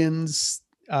meadow onions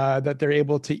that they're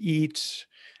able to eat.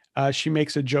 She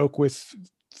makes a joke with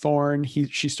Thorn.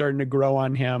 She's starting to grow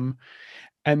on him.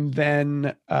 And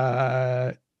then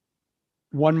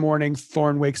one morning,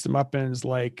 Thorn wakes them up and is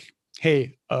like,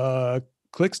 hey,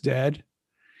 Click's dead.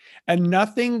 And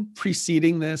nothing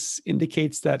preceding this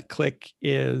indicates that Click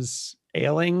is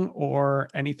ailing or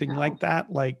anything like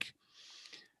that. Like,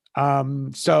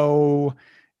 so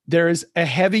there is a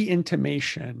heavy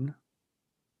intimation,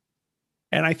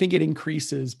 and I think it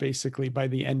increases basically by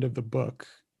the end of the book,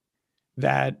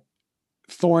 that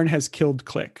Thorn has killed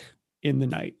Click in the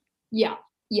night. Yeah.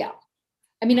 Yeah.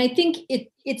 I mean, I think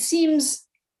it seems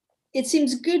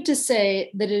good to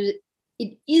say that it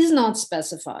is not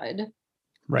specified,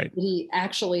 right, that he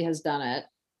actually has done it,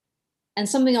 and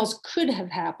something else could have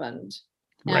happened.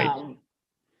 Right.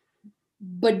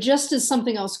 But just as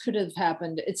something else could have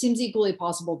happened, it seems equally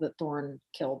possible that Thorn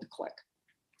killed Click.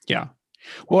 Yeah.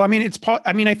 Well, I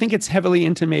mean, I think it's heavily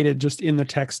intimated just in the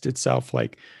text itself.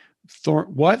 Like,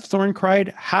 Thorn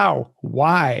cried? How?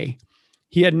 Why?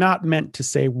 He had not meant to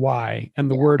say why. And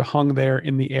the word hung there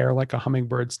in the air like a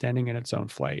hummingbird standing in its own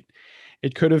flight.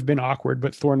 It could have been awkward,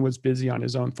 but Thorn was busy on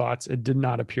his own thoughts. It did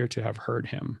not appear to have heard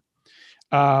him.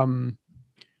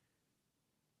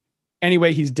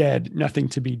 Anyway, he's dead. Nothing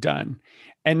to be done.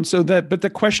 And so but the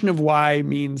question of why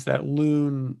means that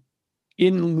Lune,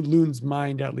 in Lune's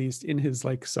mind, at least in his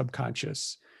like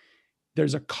subconscious,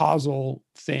 there's a causal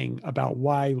thing about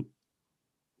why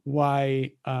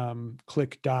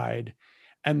Click died,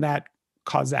 and that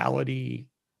causality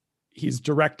he's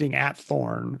directing at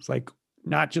Thorn. It's like,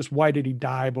 not just why did he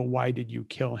die, but why did you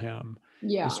kill him?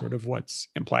 Yeah, is sort of what's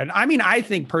implied. I mean, I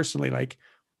think personally, like,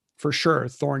 for sure,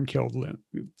 Thorn killed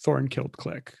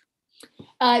Click.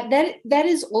 That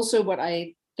is also what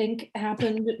I think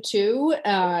happened too,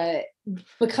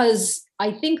 because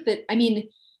I think that,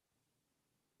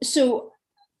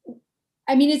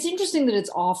 it's interesting that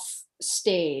it's off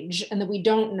stage and that we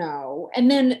don't know. And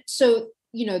then,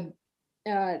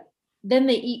 then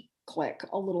they eat Click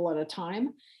a little at a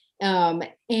time. And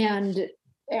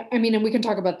we can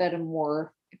talk about that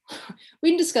we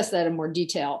can discuss that in more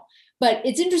detail, but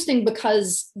it's interesting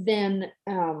because then,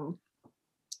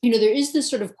 there is this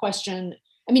sort of question.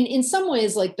 In some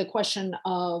ways, like the question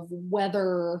of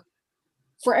whether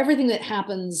for everything that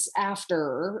happens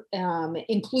after,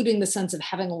 including the sense of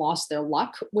having lost their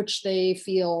luck, which they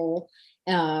feel,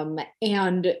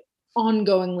 and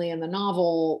ongoingly in the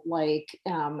novel, like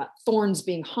Thorne's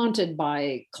being haunted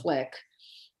by Click.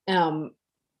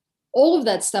 All of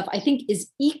that stuff, I think, is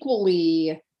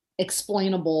equally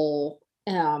explainable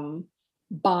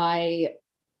by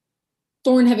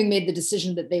Thorne having made the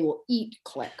decision that they will eat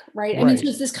Click, right? I mean, so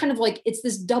it's this kind of like, it's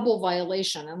this double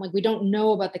violation. And like, we don't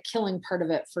know about the killing part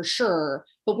of it for sure,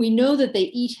 but we know that they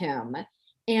eat him.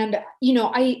 And, you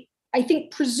know, I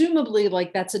think presumably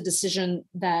like that's a decision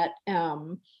that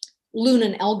Lune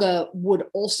and Elga would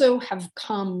also have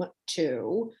come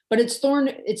to, but it's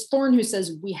Thorne who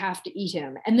says we have to eat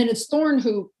him. And then it's Thorne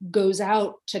who goes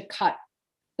out to cut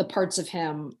the parts of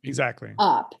him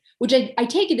up, which I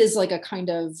take it as like a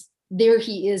kind of, there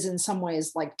he is in some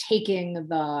ways, like taking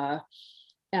the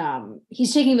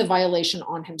he's taking the violation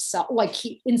on himself. Like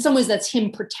in some ways that's him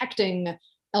protecting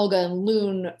Elga and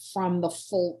Lune from the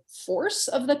full force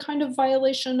of the kind of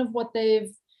violation of what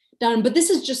they've done. But this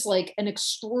is just like an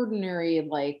extraordinary,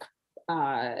 like,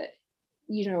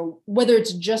 you know, whether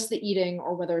it's just the eating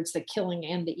or whether it's the killing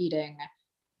and the eating,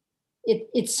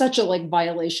 it's such a like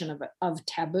violation of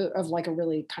taboo, of like a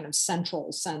really kind of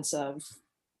central sense of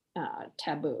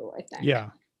taboo, I think. Yeah.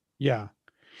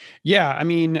 I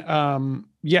mean,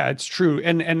 yeah, it's true.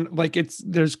 And like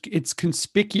it's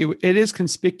conspicuous. It is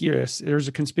conspicuous. There's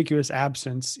a conspicuous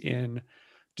absence in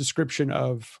description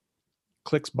of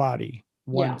Click's body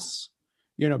once,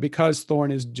 you know, because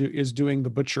Thorne is doing the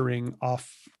butchering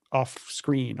off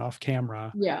screen, off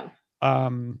camera,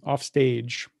 off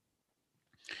stage.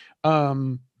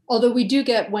 Although we do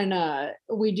get the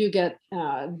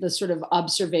sort of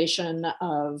observation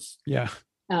of,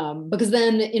 because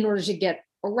then in order to get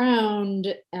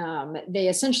around, they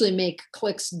essentially make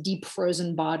Click's deep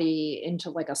frozen body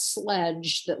into like a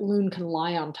sledge that Lune can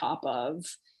lie on top of,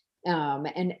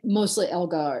 and mostly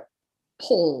Elga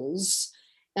pulls,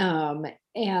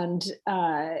 and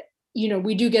you know,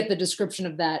 we do get the description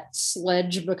of that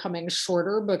sledge becoming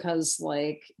shorter because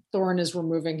like Thorne is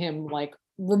removing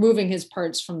his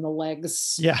parts from the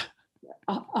legs.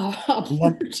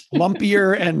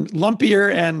 Lumpier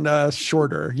and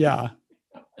shorter. Yeah.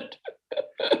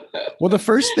 Well, the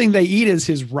first thing they eat is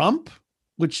his rump,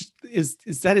 which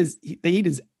they eat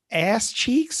his ass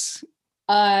cheeks.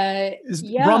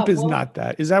 Rump is not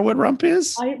that. Is that what rump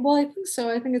is? I think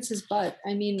so. I think it's his butt.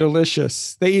 I mean,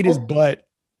 delicious. They eat his butt.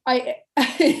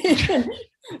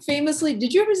 Famously,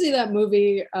 did you ever see that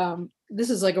movie? This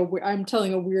is like I'm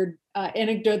telling a weird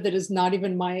anecdote that is not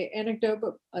even my anecdote,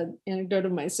 but an anecdote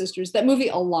of my sister's. That movie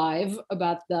Alive,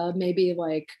 about the maybe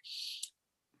like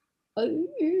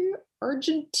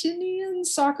Argentinian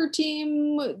soccer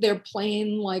team, their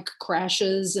plane like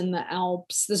crashes in the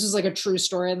Alps. This is like a true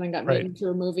story and then got made into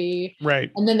a movie.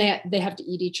 And then they have to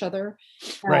eat each other.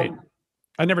 I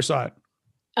never saw it.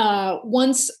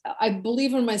 Once, I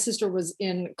believe when my sister was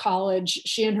in college,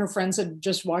 she and her friends had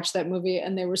just watched that movie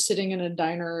and they were sitting in a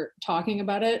diner talking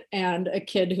about it, and a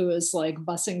kid who was like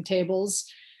bussing tables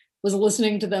was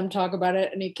listening to them talk about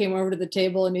it, and he came over to the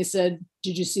table and he said,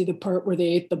 "Did you see the part where they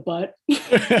ate the butt?"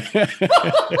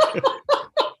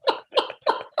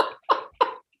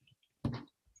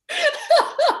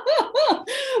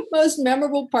 Most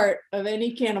memorable part of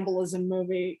any cannibalism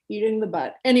movie, eating the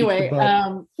butt. Anyway,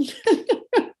 I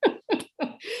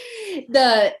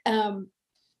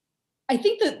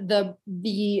think that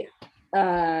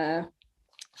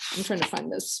I'm trying to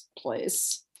find this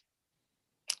place.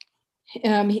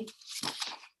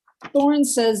 Thorne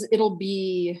says it'll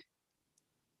be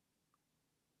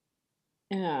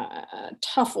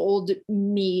tough old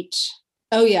meat.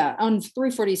 Oh yeah, on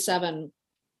 347.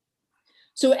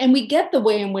 So, and we get the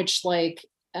way in which, like,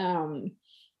 you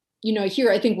know,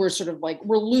 here I think we're sort of like,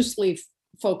 we're loosely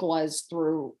focalized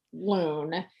through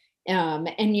Lune.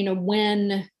 And, you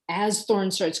know, as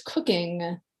Thorne starts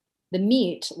cooking the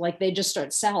meat, like they just start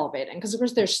salivating because of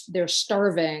course they're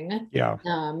starving.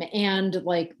 And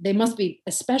like they must be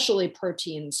especially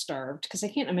protein starved, because I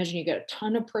can't imagine you get a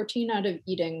ton of protein out of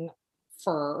eating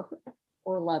fur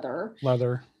or leather.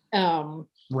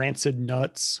 Rancid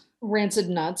nuts. Here's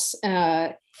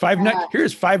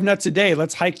 5 nuts a day.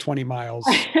 Let's hike 20 miles.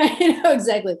 I know,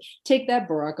 exactly. Take that,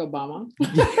 Barack Obama.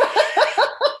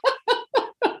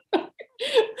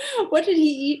 What did he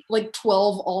eat? Like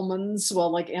 12 almonds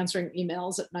while like answering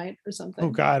emails at night or something? Oh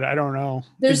God, I don't know.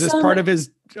 Is this part of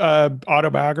his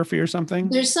autobiography or something?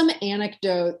 There's some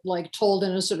anecdote like told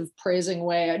in a sort of praising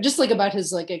way, just like about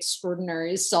his like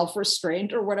extraordinary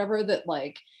self-restraint or whatever, that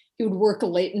like he would work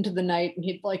late into the night and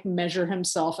he'd like measure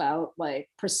himself out like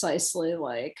precisely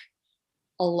like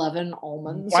 11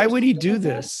 almonds. Why would he do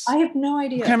this? I have no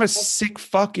idea. What kind of a sick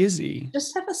fuck is he?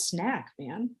 Just have a snack,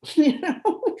 man.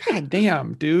 God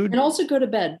damn, dude. And also go to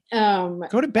bed.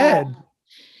 Go to bed.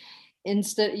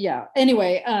 Instead, yeah.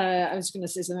 Anyway, I was going to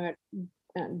say something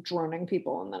about droning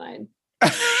people, and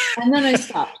then I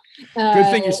stopped. Good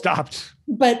thing you stopped.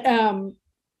 But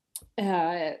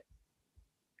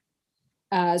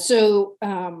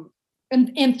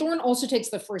and Thorne also takes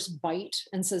the first bite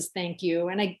and says thank you.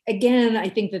 And I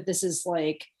think that this is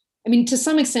like, I mean, to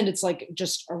some extent it's like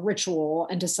just a ritual,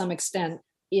 and to some extent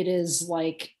it is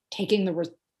like taking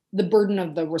the burden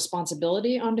of the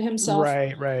responsibility onto himself.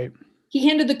 Right. He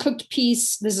handed the cooked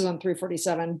piece, this is on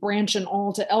 347, branch and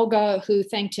all, to Elga, who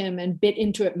thanked him and bit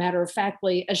into it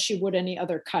matter-of-factly as she would any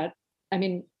other cut. I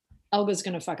mean, Elga's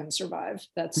gonna fucking survive.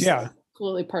 That's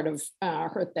clearly part of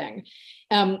her thing.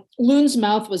 Loon's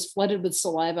mouth was flooded with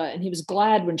saliva, and he was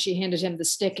glad when she handed him the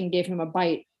stick and gave him a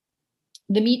bite.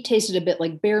 The meat tasted a bit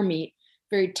like bear meat,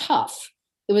 very tough.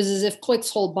 It was as if Click's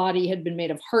whole body had been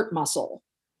made of heart muscle.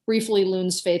 Briefly,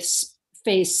 Loon's face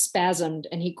spasmed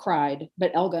and he cried, but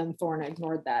Elga and Thorne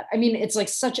ignored that. I mean, it's like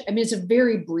it's a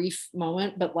very brief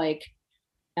moment, but like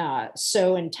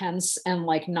so intense, and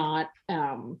like not,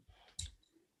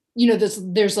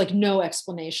 there's like no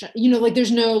explanation, like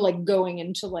there's no like going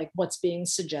into like what's being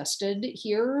suggested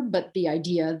here, but the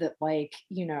idea that like,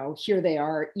 here they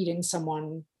are eating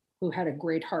someone who had a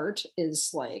great heart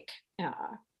is like,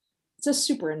 it's a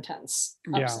super intense,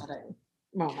 upsetting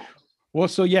moment. Well,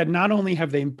 so yeah, not only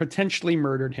have they potentially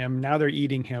murdered him, now they're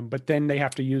eating him, but then they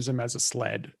have to use him as a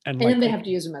sled. And then they have to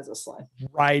use him as a sled.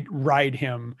 Ride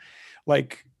him.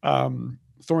 Like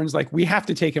Thorne's like, we have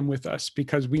to take him with us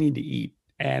because we need to eat.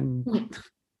 And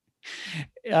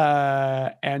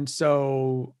and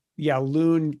so yeah,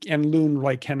 Loon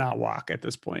like cannot walk at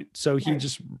this point. So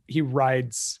he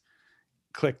rides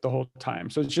Click the whole time.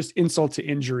 So it's just insult to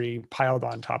injury piled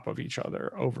on top of each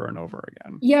other over and over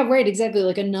again. Yeah, right, exactly.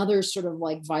 Like another sort of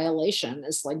like violation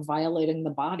is like violating the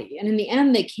body. And in the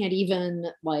end, they can't even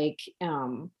like,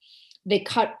 they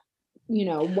cut,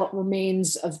 what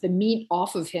remains of the meat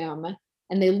off of him,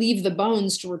 and they leave the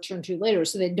bones to return to later.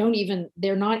 So they're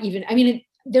not even, I mean,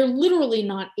 they're literally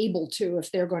not able to,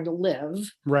 if they're going to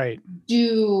live, right,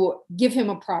 give him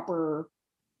a proper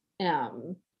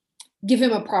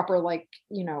like,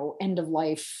 end of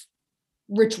life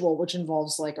ritual, which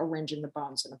involves like arranging the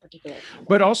bones in a particular kind of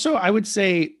but way. Also I would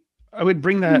say, I would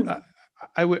bring that,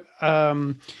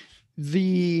 I'm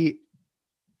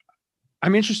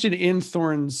interested in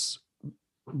Thorne's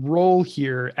role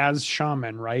here as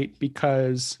shaman, right?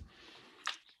 Because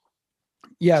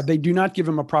they do not give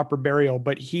him a proper burial,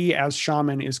 but he as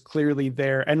shaman is clearly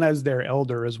there, and as their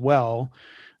elder as well,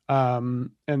 and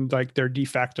like their de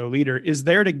facto leader is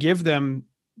there to give them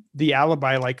the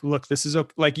alibi. Like, look, this is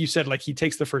like you said, like he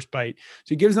takes the first bite. So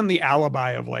he gives them the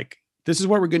alibi of like, this is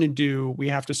what we're going to do. We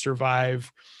have to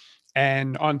survive.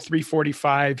 And on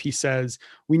 345, he says,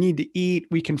 we need to eat.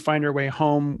 We can find our way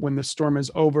home when the storm is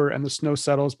over and the snow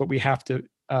settles, but we have to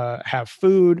have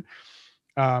food.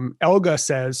 Elga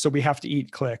says, so we have to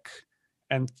eat Click.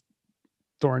 And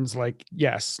Thorne's like,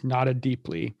 yes, nodded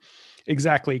deeply.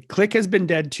 Exactly. Click has been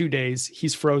dead 2 days.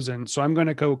 He's frozen. So I'm going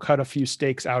to go cut a few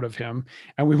steaks out of him,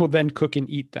 and we will then cook and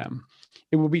eat them.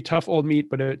 It will be tough old meat,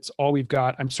 but it's all we've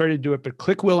got. I'm sorry to do it, but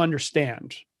Click will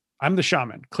understand. I'm the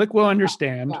shaman. Click will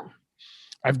understand. Yeah.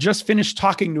 I've just finished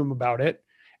talking to him about it,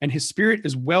 and his spirit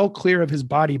is well clear of his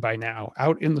body by now,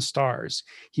 out in the stars.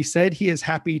 He said he is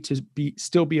happy to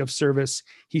still be of service.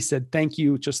 He said thank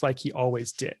you, just like he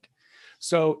always did.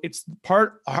 So it's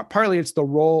partly it's the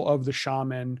role of the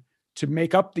shaman to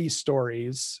make up these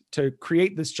stories, to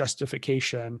create this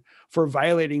justification for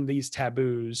violating these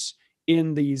taboos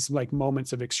in these like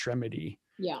moments of extremity.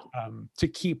 Yeah. To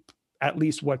keep at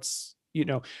least what's,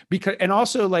 because, and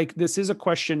also like, this is a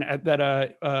question that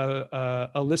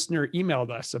a listener emailed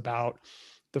us about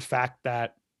the fact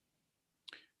that,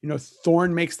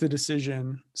 Thorne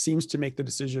seems to make the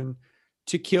decision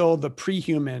to kill the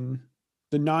pre-human,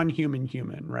 the non-human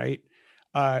human, right?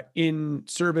 In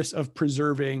service of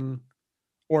preserving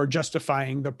or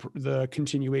justifying the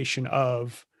continuation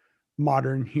of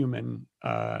modern human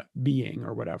being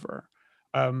or whatever.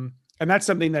 And that's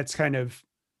something that's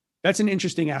that's an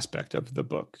interesting aspect of the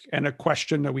book, and a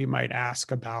question that we might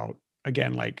ask about,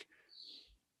 again, like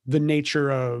the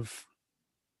nature of,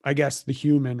 I guess, the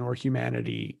human or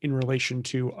humanity in relation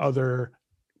to other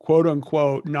quote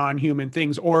unquote non-human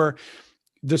things, or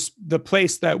the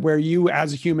place that where you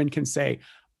as a human can say,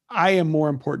 I am more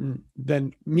important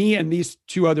than me, and these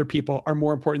two other people are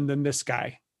more important than this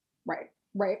guy. Right.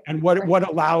 Right. And what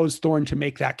allows Thorn to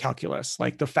make that calculus,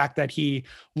 like the fact that he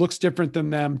looks different than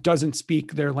them, doesn't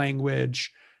speak their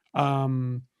language,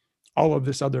 all of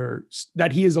this other,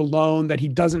 that he is alone, that he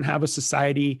doesn't have a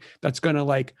society that's going to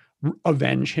like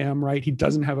avenge him, right? He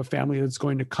doesn't have a family that's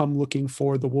going to come looking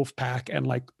for the wolf pack and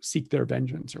like seek their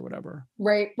vengeance or whatever.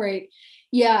 Right.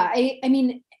 Yeah. I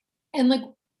mean, and like,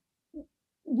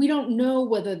 we don't know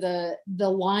whether the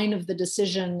line of the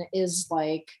decision is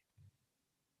like,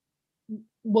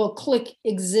 well, Click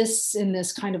exists in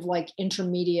this kind of like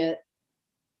intermediate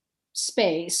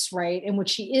space, right, in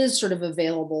which he is sort of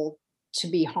available to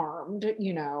be harmed,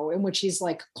 you know, in which he's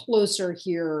like closer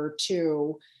here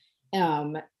to,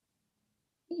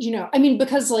 you know, I mean,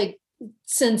 because like,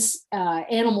 since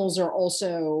animals are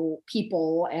also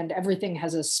people and everything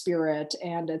has a spirit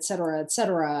and et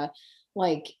cetera,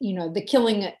 like, you know, the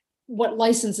killing, what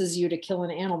licenses you to kill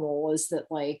an animal is that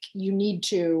like you need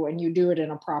to, and you do it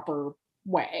in a proper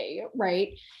way,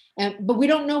 right? But we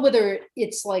don't know whether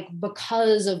it's like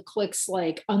because of Click's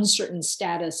like uncertain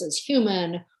status as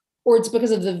human, or it's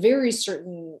because of the very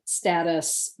certain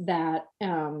status that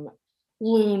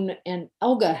Lune and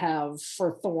Elga have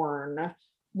for Thorn,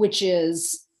 which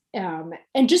is, and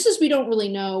just as we don't really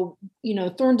know, you know,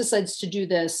 Thorn decides to do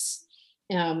this,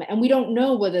 and we don't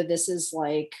know whether this is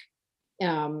like,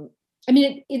 I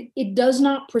mean, it does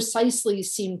not precisely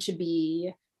seem to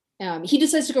be, he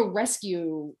decides to go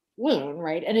rescue Lune,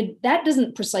 right? And that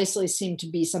doesn't precisely seem to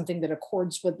be something that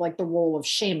accords with like the role of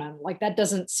shaman. Like that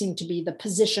doesn't seem to be the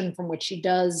position from which he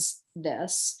does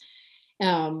this.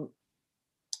 But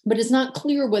it's not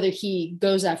clear whether he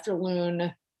goes after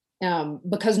Lune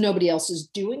because nobody else is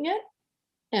doing it.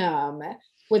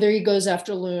 Whether he goes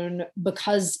after Lune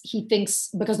because he thinks,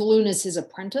 because Lune is his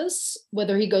apprentice,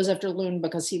 whether he goes after Lune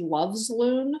because he loves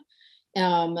Lune,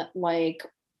 like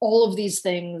all of these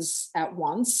things at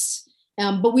once.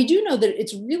 But we do know that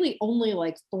it's really only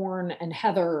like Thorn and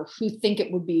Heather who think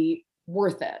it would be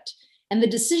worth it. And the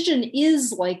decision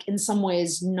is like, in some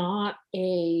ways, not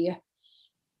a,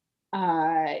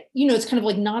 you know, it's kind of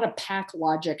like not a pack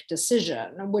logic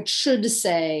decision, which should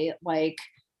say like,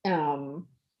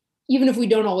 even if we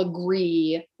don't all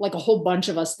agree, like a whole bunch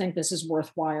of us think this is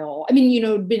worthwhile. I mean, you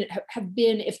know, have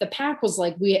been, if the pack was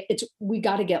like, we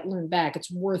got to get Lune back,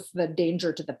 it's worth the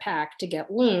danger to the pack to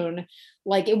get Lune,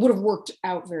 like it would have worked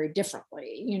out very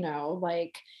differently, you know,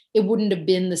 like it wouldn't have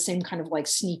been the same kind of like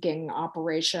sneaking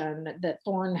operation that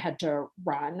Thorn had to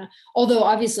run. Although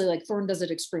obviously like Thorn does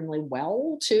it extremely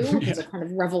well too. It's a kind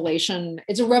of revelation.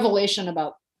 It's a revelation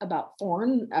about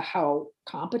Thorn, how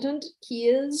competent he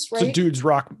is, right? It's a dude's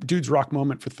rock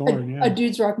moment for Thorn. A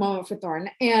dude's rock moment for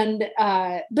Thorn. And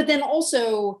but then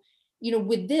also, you know,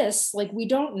 with this, like we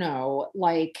don't know,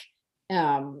 like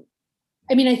I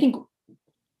mean, I think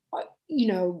you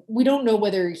know, we don't know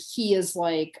whether he is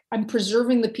like, I'm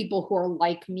preserving the people who are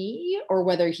like me, or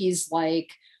whether he's like,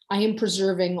 I am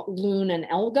preserving Lune and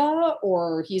Elga,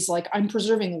 or he's like, I'm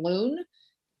preserving Lune,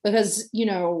 because you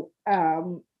know,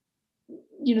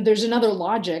 there's another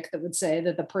logic that would say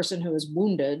that the person who is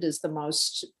wounded is the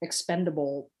most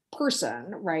expendable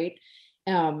person, right?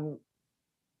 Yeah,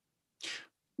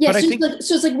 but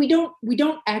so it's like we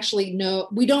don't actually know,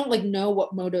 we don't like know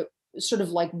what motive, sort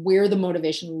of like where the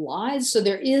motivation lies. So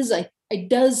there is it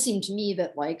does seem to me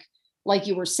that like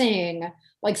you were saying,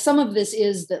 like some of this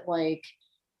is that like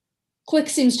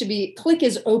Click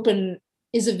is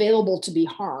available to be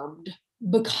harmed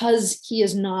because he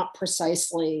is not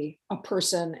precisely a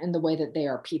person in the way that they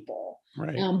are people.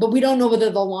 Right. But we don't know whether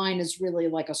the line is really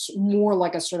like more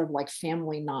like a sort of like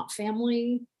family, not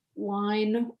family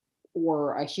line,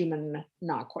 or a human,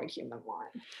 not quite human line.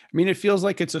 I mean, it feels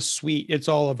like it's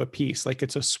all of a piece. Like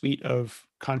it's a suite of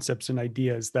concepts and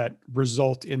ideas that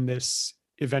result in this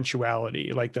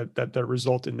eventuality, like that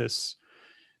result in this,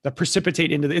 that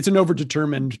precipitate into it's an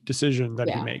overdetermined decision that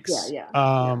he makes.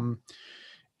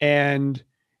 And,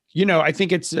 you know, I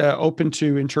think it's open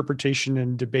to interpretation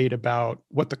and debate about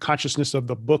what the consciousness of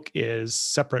the book is,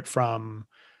 separate from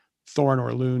Thorn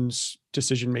or Lune's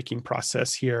decision-making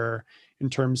process here, in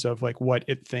terms of like what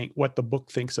the book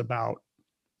thinks about,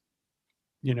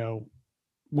 you know,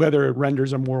 whether it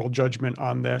renders a moral judgment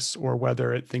on this, or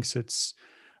whether it thinks it's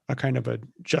a kind of a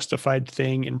justified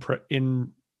thing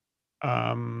in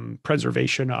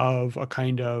preservation of a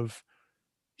kind of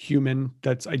human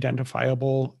that's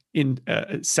identifiable in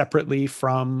separately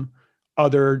from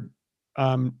other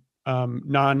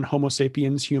non-Homo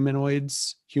sapiens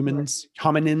humans,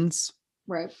 hominins,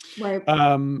 right,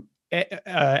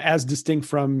 as distinct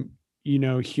from, you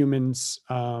know, humans'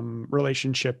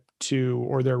 relationship to,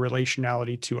 or their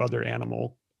relationality to, other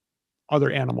animal other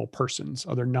animal persons,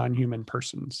 other non-human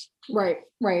persons. Right.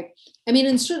 I mean,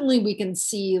 and certainly we can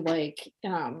see like,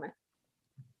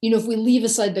 if we leave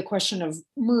aside the question of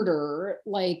murder,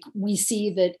 like we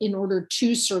see that in order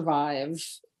to survive,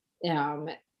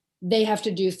 they have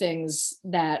to do things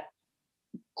that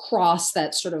cross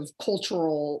that sort of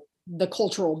cultural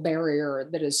barrier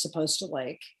that is supposed to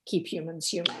like keep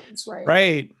humans, right?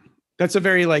 Right. That's a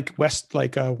very like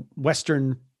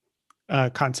Western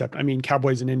concept. I mean,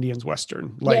 cowboys and Indians,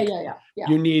 Western. Like, yeah.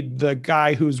 You need the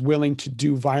guy who's willing to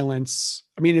do violence.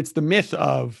 I mean, it's the myth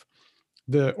of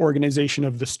the organization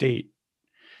of the state.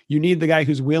 You need the guy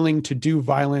who's willing to do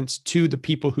violence to the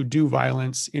people who do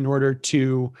violence in order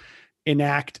to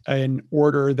enact an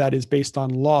order that is based on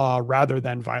law rather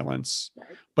than violence.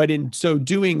 Right. But in so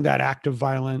doing that act of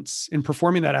violence, in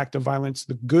performing that act of violence,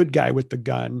 the good guy with the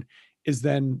gun is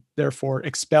then therefore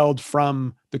expelled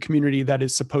from the community that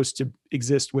is supposed to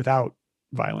exist without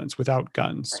violence, without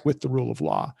guns, with the rule of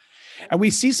law. And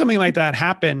we see something like that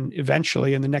happen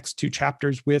eventually in the next 2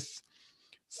 chapters with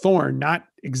Thorn, not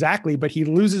exactly, but he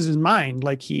loses his mind.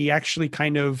 Like he actually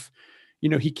kind of,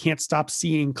 he can't stop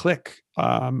seeing Click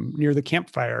near the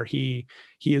campfire. He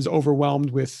is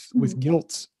overwhelmed with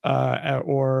guilt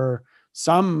or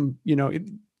some,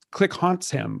 Click haunts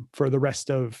him for the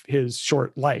rest of his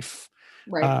short life.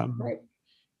 Right.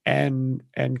 And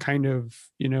kind of,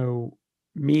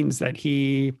 means that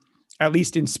he, at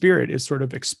least in spirit, is sort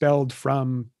of expelled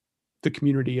from the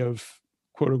community of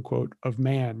quote unquote of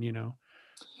man,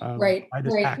 right.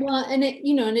 Act. Well, and it,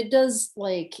 and it does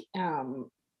like, I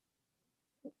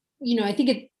think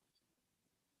it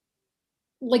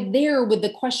like there with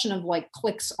the question of like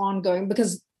Click's ongoing,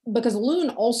 because Loon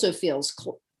also feels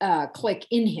Click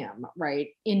in him, right,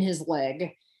 in his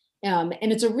leg. And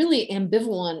it's a really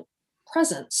ambivalent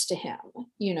presence to him,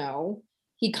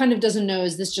 he kind of doesn't know,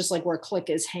 is this just like where Click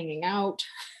is hanging out?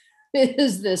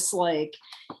 Is this like,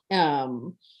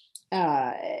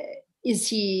 is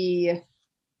he,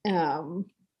 so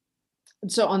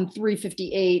on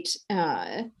 358,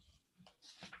 now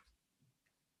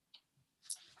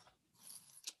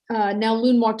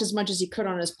Loon walked as much as he could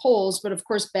on his poles, but of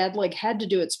course Bad Leg had to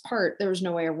do its part. There was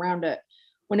no way around it.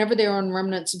 Whenever they were on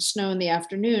remnants of snow in the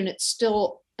afternoon, it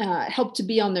still helped to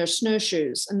be on their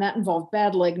snowshoes, and that involved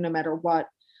Bad Leg no matter what.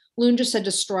 Loon just had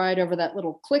to stride over that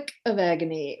little click of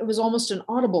agony. It was almost an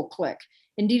audible click.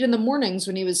 Indeed, in the mornings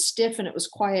when he was stiff and it was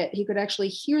quiet, he could actually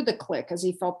hear the click as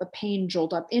he felt the pain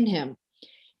jolt up in him.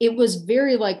 It was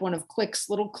very like one of Click's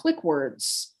little click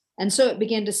words. And so it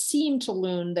began to seem to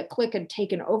Loon that Click had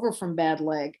taken over from Bad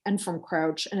Leg and from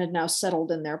Crouch and had now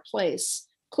settled in their place.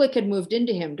 Click had moved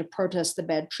into him to protest the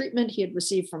bad treatment he had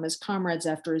received from his comrades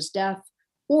after his death,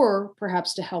 or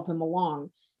perhaps to help him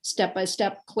along. Step by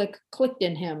step, Click clicked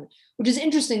in him, which is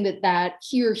interesting that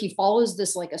here he follows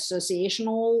this like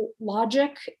associational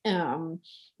logic,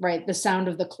 right? The sound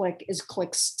of the click is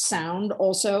Click's sound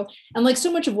also. And like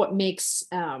so much of what makes,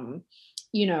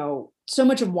 so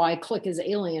much of why Click is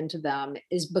alien to them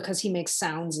is because he makes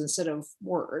sounds instead of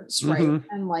words, right? Mm-hmm.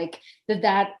 And like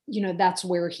that's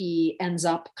where he ends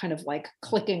up kind of like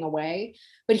clicking away.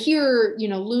 But here,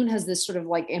 Loon has this sort of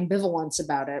like ambivalence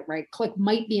about it, right? Click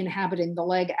might be inhabiting the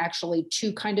leg actually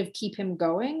to kind of keep him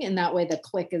going. And that way the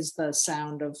click is the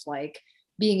sound of like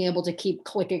being able to keep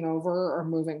clicking over or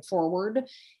moving forward.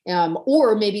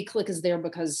 Or maybe Click is there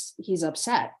because he's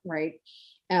upset, right?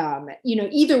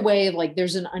 Either way, like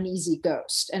there's an uneasy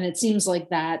ghost, and it seems like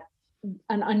that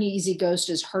an uneasy ghost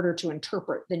is harder to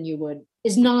interpret than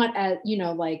is not at,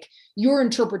 like your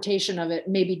interpretation of it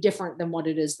may be different than what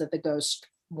it is that the ghost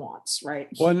wants, right?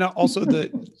 Well, and also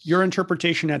your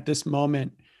interpretation at this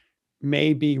moment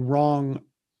may be wrong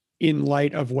in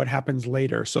light of what happens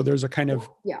later. So there's a kind of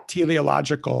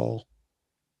teleological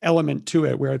element to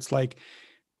it where it's like,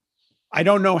 I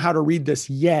don't know how to read this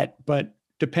yet, but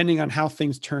depending on how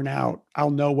things turn out,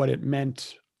 I'll know what it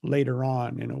meant later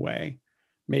on in a way,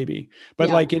 maybe.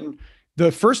 But like in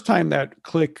the first time that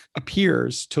Click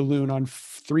appears to Loon on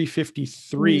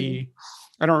 353,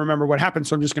 I don't remember what happened,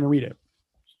 so I'm just going to read it.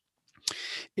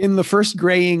 In the first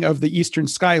graying of the eastern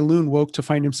sky, Loon woke to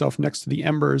find himself next to the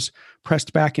embers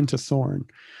pressed back into Thorn.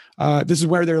 This is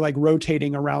where they're like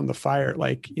rotating around the fire,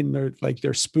 like in their, like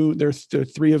their spoon, the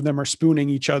 3 of them are spooning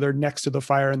each other next to the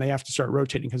fire, and they have to start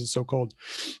rotating because it's so cold.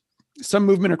 Some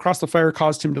movement across the fire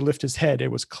caused him to lift his head.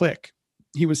 It was Click.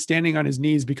 He was standing on his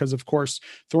knees because, of course,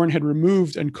 Thorn had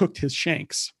removed and cooked his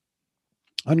shanks.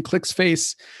 On Click's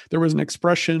face, there was an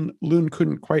expression Loon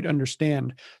couldn't quite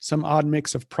understand, some odd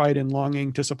mix of pride and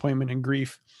longing, disappointment and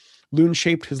grief. Loon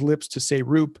shaped his lips to say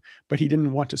Roop, but he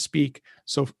didn't want to speak,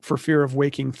 so for fear of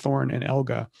waking Thorn and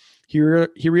Elga.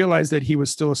 He realized that he was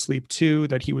still asleep too,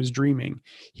 that he was dreaming.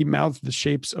 He mouthed the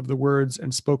shapes of the words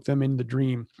and spoke them in the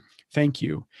dream. Thank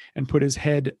you, and put his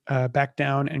head back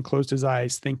down and closed his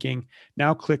eyes, thinking,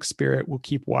 now Click's spirit will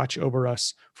keep watch over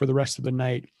us for the rest of the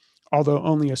night, although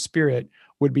only a spirit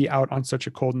would be out on such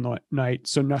a cold night,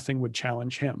 so nothing would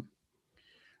challenge him.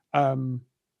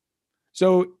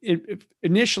 So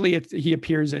initially he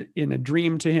appears in a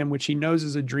dream to him, which he knows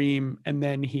is a dream, and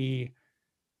then he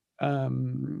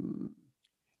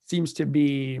seems to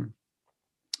be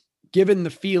given the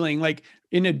feeling like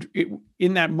in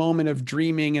that moment of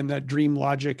dreaming and that dream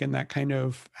logic and that kind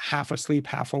of half asleep,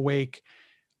 half awake,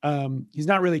 he's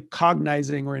not really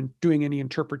cognizing or doing any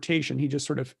interpretation. He just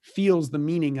sort of feels the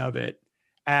meaning of it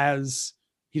as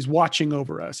he's watching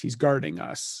over us, he's guarding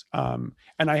us. And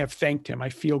I have thanked him. I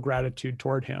feel gratitude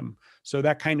toward him. So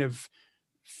that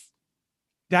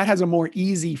has a more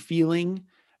easy feeling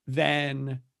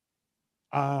than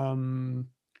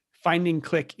finding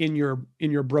Click in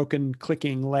your broken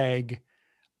clicking leg,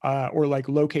 or like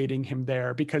locating him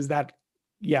there, because that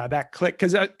Click,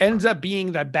 because it ends up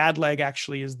being that bad leg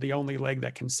actually is the only leg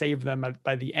that can save them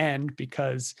by the end,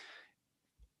 because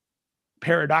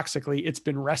paradoxically it's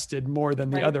been rested more than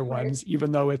the other ones,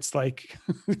 even though it's like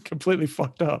completely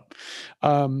fucked up.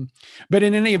 But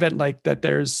in any event, like that,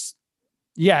 there's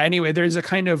a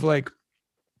kind of like,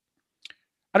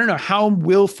 I don't know, how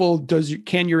willful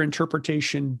can your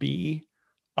interpretation be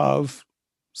of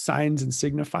signs and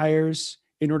signifiers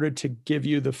in order to give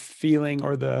you the feeling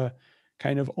or the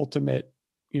kind of ultimate,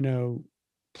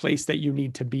 place that you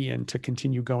need to be in to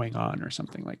continue going on, or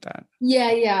something like that.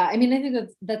 Yeah. I mean, I think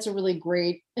that's a really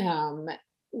great, I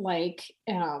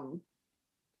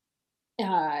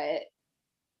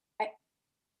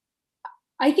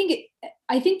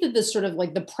think that this sort of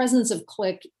like the presence of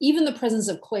Click, even the presence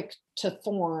of Click to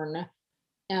Thorn,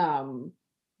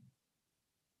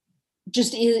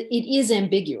 just it is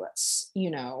ambiguous,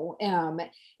 and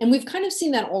we've kind of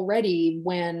seen that already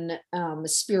when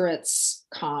spirits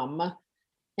come,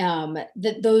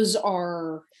 that those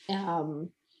are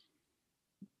kinds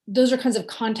of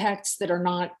contacts that are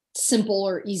not simple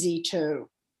or easy to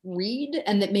read,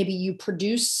 and that maybe you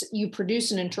produce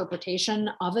an interpretation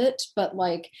of it, but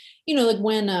like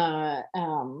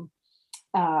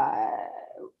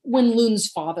when Loon's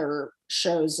father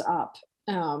shows up,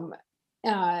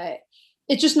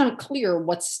 it's just not clear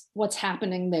what's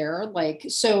happening there. Like,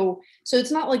 so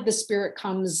it's not like the spirit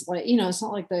comes like, it's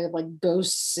not like the like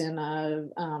ghosts in a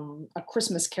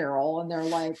Christmas Carol, and they're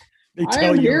like,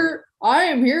 I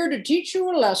am here to teach you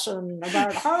a lesson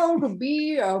about how to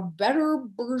be a better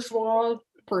bourgeois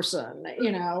person,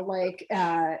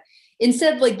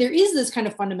 instead, like there is this kind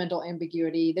of fundamental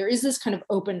ambiguity. There is this kind of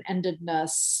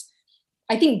open-endedness,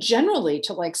 I think, generally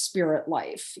to like spirit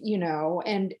life,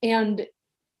 and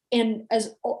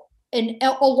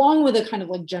along with a kind of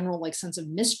like general like sense of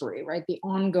mystery, right? The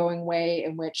ongoing way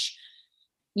in which,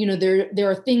 there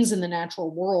are things in the natural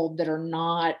world that are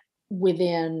not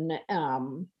within,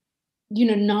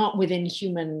 not within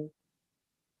human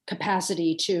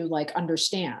capacity to like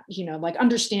understand, like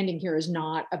understanding here is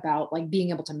not about like being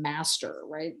able to master,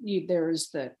 right? There's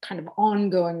the kind of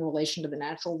ongoing relation to the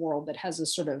natural world that has a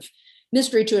sort of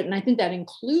mystery to it. And I think that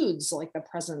includes like the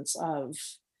presence of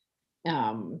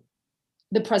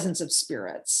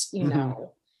spirits, I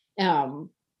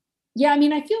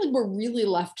mean, I feel like we're really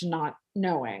left not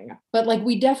knowing, but like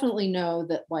we definitely know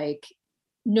that like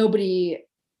nobody,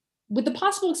 with the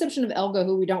possible exception of Elga,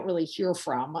 who we don't really hear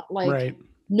from, like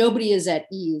nobody is at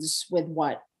ease with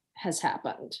what has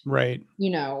happened. Right.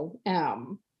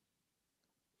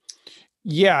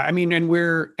 Yeah, I mean,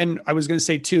 and I was going to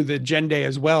say too, the Gende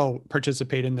as well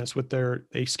participate in this with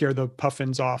they scare the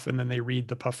puffins off, and then they read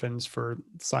the puffins for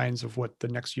signs of what the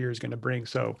next year is going to bring.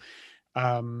 So,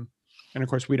 and of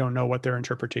course we don't know what their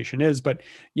interpretation is, but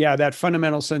yeah, that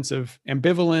fundamental sense of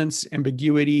ambivalence,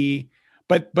 ambiguity,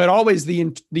 but always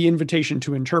the invitation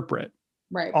to interpret,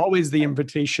 right? Always the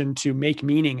invitation to make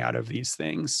meaning out of these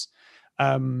things,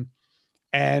 and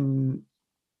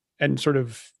sort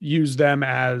of use them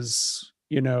as,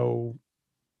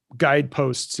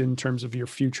 guideposts in terms of your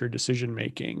future decision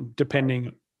making,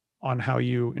 depending on how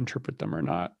you interpret them or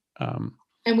not.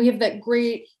 And we have that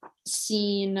great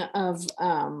scene of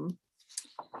on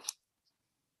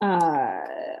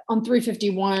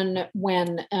 351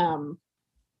 when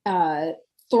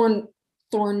Thorn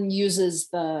uses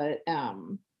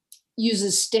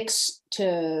uses sticks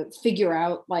to figure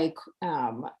out like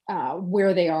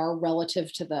where they are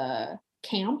relative to the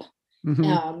camp.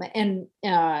 Mm-hmm.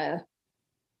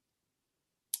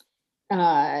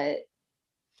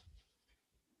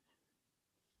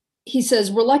 he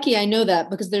says, we're lucky, I know that,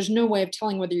 because there's no way of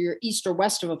telling whether you're east or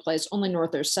west of a place, only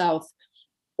north or south.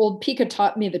 Old Pika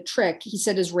taught me the trick. He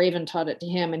said his raven taught it to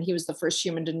him, and he was the first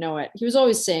human to know it. He was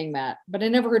always saying that, but I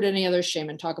never heard any other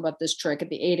shaman talk about this trick at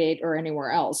the 8-8 or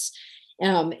anywhere else.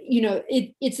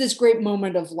 It's this great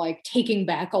moment of like taking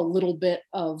back a little bit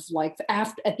of like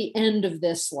at the end of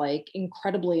this like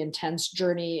incredibly intense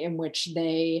journey in which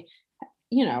they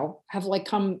have like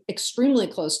come extremely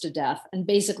close to death and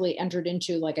basically entered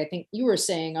into, like, I think you were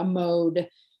saying, a mode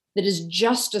that is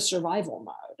just a survival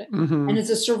mode. Mm-hmm. And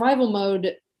it's a survival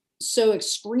mode so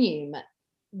extreme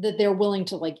that they're willing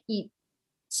to like eat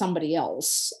somebody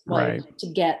else, like to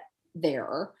get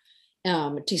there,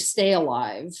 to stay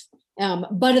alive.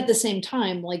 But at the same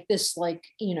time, like this, like,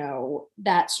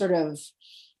 that sort of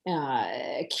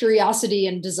curiosity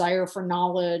and desire for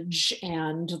knowledge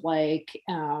and like,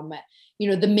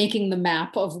 the making the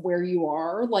map of where you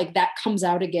are, like that comes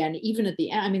out again, even at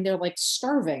the end. I mean, they're like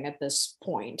starving at this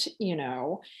point,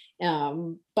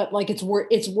 but like, it's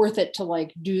worth it to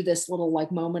like do this little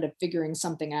like moment of figuring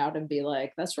something out and be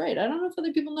like, that's right, I don't know if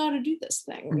other people know how to do this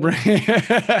thing. Right?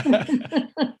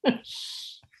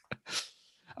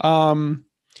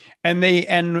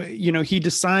 He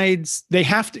decides they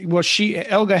have to, well,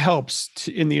 Elga helps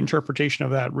in the interpretation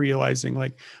of that, realizing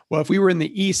like, well, if we were in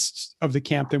the east of the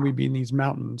camp, then we'd be in these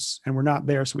mountains, and we're not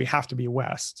there. So we have to be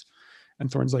west.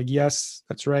 And Thorne's like, yes,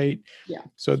 that's right. Yeah.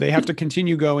 So they have to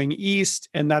continue going east,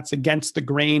 and that's against the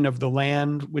grain of the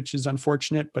land, which is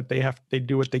unfortunate, but they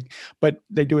do what they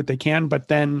can. But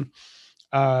then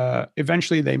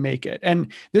eventually they make it.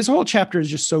 And this whole chapter is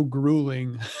just so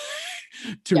grueling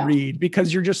to read,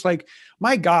 because you're just like,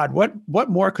 my God, what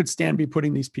more could Stan be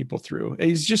putting these people through?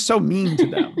 He's just so mean to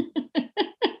them.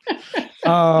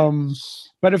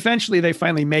 But eventually they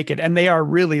finally make it, and they are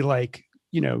really like,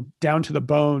 down to the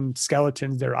bone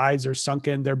skeletons. Their eyes are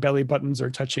sunken, their belly buttons are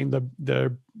touching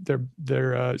their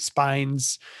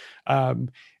spines. Thorne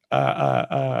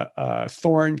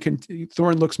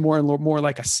looks more and more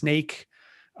like a snake,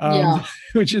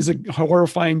 which is a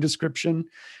horrifying description.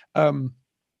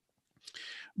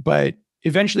 But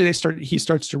eventually he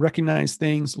starts to recognize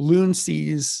things. Loon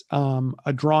sees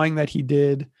a drawing that he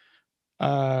did,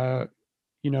 the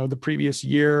previous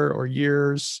year or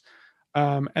years.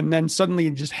 And then suddenly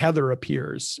just Heather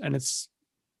appears, and it's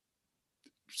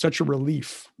such a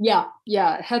relief. Yeah.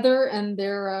 Heather and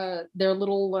their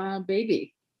little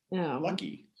baby. Yeah.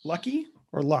 Lucky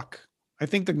or Luck? I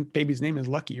think the baby's name is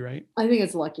Lucky, right? I think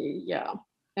it's Lucky. Yeah.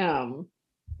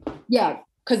 Yeah.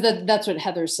 Because that's what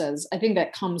Heather says. I think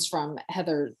that comes from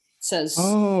Heather says,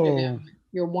 "Oh,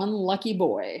 you're one lucky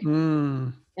boy."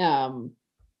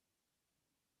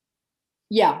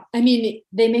 Yeah, I mean,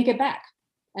 they make it back,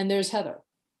 and there's Heather,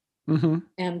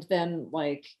 and then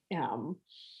like,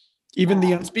 even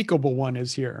the unspeakable one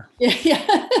is here.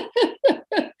 Yeah.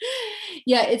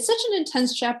 Yeah, it's such an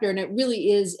intense chapter, and it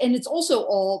really is, and it's also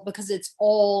all because it's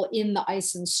all in the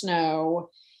ice and snow.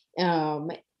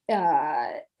 In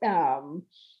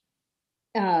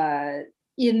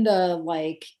the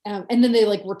like, and then they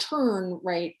like return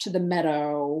right to the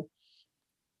meadow,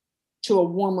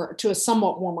 to a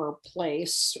somewhat warmer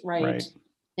place, right?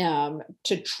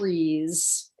 To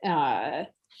trees.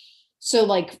 So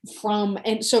like from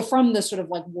the sort of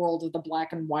like world of the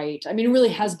black and white, I mean, it really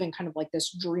has been kind of like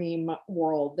this dream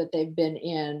world that they've been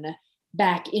in,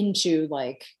 back into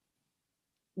like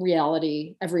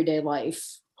reality, everyday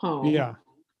life, home. Yeah.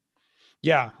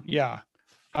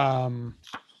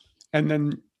 And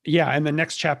then the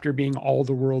next chapter being All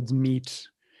the Worlds Meet.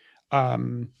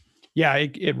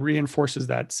 It reinforces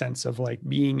that sense of like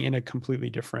being in a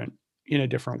different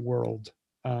world,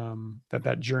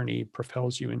 that journey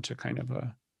propels you into kind of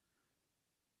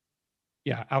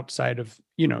outside of,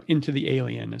 into the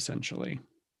alien, essentially.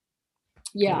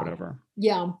 Whatever.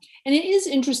 Yeah. And it is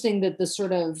interesting that the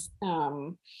sort of,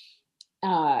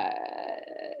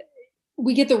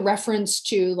 we get the reference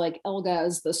to like Elga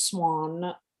as the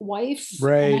swan wife.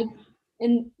 Right.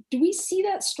 And do we see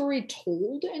that story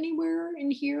told anywhere in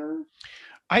here?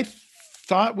 I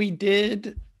thought we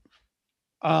did.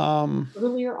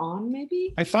 Earlier on,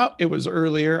 maybe? I thought it was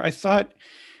earlier. I thought,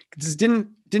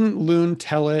 didn't Loon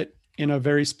tell it in a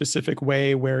very specific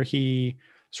way where he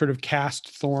sort of cast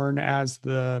Thorne as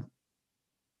a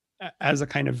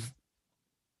kind of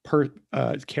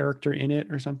character in it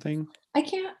or something? I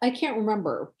can't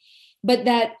remember, but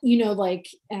that, like,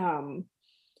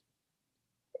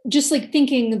 just like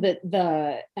thinking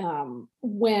that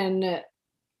when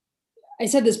I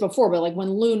said this before, but like when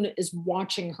Loon is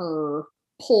watching her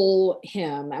pull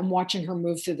him and watching her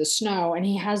move through the snow, and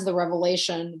he has the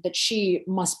revelation that she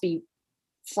must be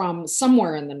from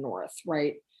somewhere in the north,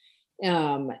 right?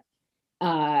 So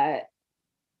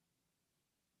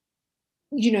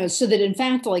that in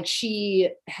fact, like she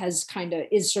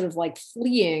is sort of like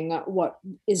fleeing what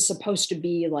is supposed to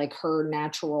be like her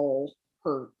natural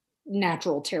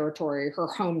territory, her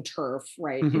home turf,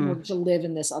 right? In order to live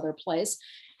in this other place.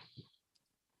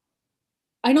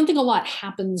 I don't think a lot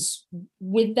happens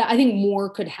with that. I think more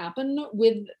could happen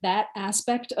with that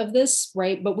aspect of this,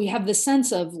 right? But we have the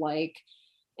sense of like,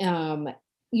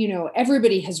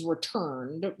 everybody has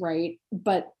returned, right?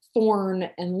 But Thorn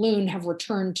and Loon have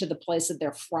returned to the place that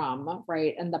they're from,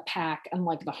 right? And the pack and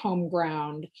like the home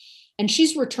ground. And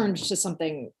she's returned to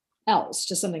something else,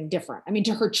 to something different. I mean,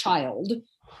 to her child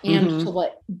and to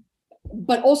like,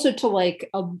 but also to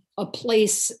like a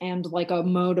place and like a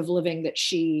mode of living that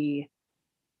she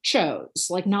chose,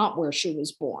 like not where she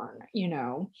was born, I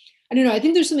don't know. I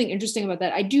think there's something interesting about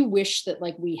that. I do wish that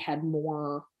like we had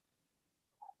more.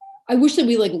 I wish that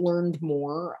we like learned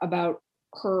more about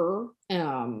her,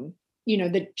 that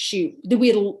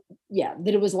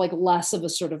it was like less of a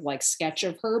sort of like sketch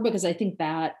of her, because I think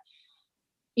that,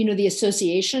 the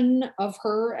association of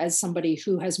her as somebody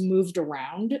who has moved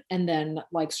around and then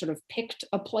like sort of picked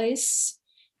a place.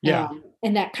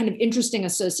 And that kind of interesting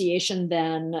association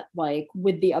then like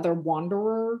with the other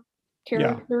wanderer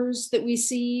characters that we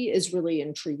see is really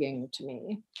intriguing to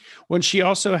me. When she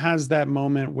also has that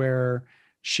moment where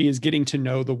she is getting to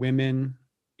know the women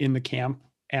in the camp,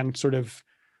 and sort of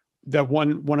that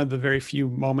one of the very few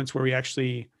moments where we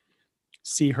actually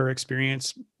see her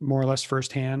experience more or less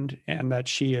firsthand, and that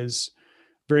she is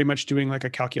very much doing like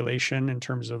a calculation in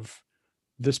terms of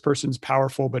this person's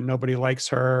powerful, but nobody likes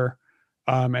her.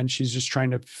 And she's just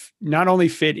trying to not only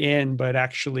fit in, but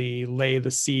actually lay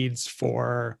the seeds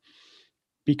for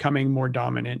becoming more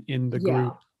dominant in the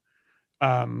group,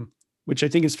 which I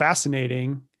think is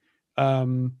fascinating,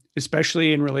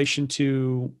 especially in relation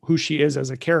to who she is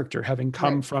as a character, having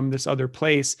come from this other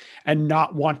place and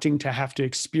not wanting to have to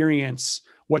experience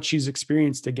what she's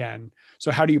experienced again.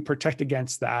 So how do you protect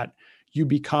against that? You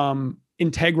become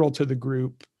integral to the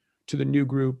group, to the new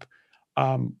group,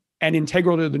 and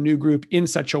integral to the new group in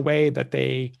such a way that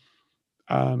they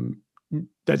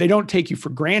don't take you for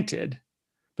granted,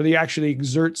 but they actually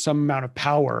exert some amount of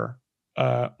power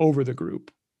over the group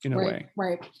in a way.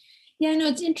 Right. Yeah,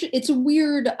 no, it's a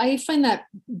weird, I find that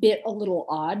bit a little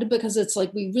odd, because it's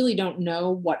like, we really don't know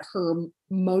what her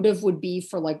motive would be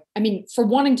for like, I mean, for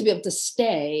wanting to be able to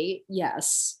stay,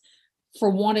 yes. For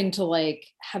wanting to like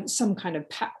have some kind of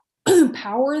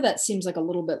power, that seems like a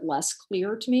little bit less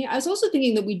clear to me. I was also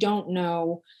thinking that we don't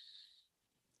know,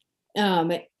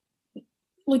 like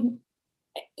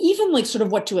even like sort of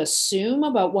what to assume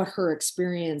about what her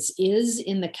experience is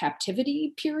in the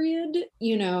captivity period,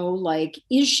 like,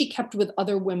 is she kept with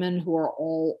other women who are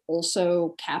all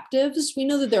also captives? We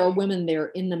know that there are women there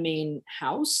in the main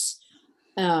house,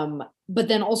 but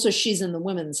then also she's in the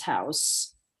women's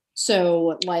house.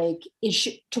 So like,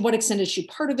 to what extent is she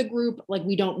part of the group? Like,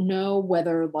 we don't know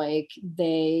whether like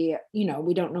we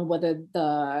don't know whether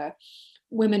the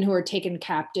women who are taken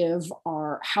captive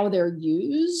how they're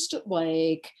used,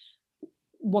 like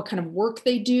what kind of work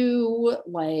they do,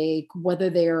 like whether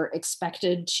they're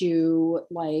expected to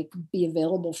like be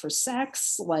available for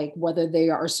sex, like whether they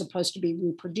are supposed to be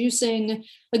reproducing.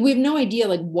 Like, we have no idea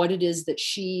like what it is that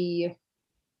she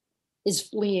is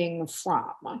fleeing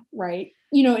from, right?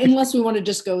 Unless we want to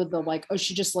just go with the like, oh,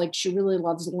 she really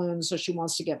loves Loon, so she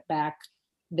wants to get back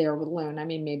there with Loon. I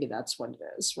mean, maybe that's what it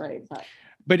is, right?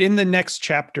 But in the next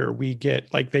chapter, we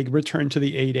get like they return to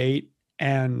the 8-8,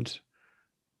 and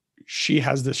she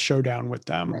has this showdown with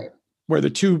them, where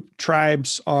the two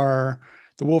tribes are,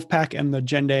 the Wolfpack and the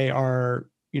Jende, are,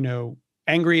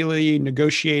 angrily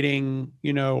negotiating,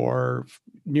 or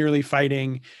nearly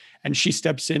fighting. And she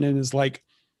steps in and is like,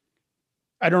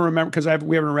 I don't remember because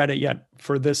we haven't read it yet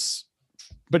for this,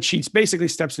 but she basically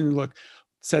steps in and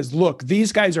says, look,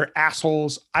 these guys are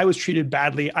assholes. I was treated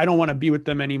badly. I don't want to be with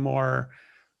them anymore.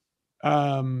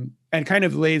 And kind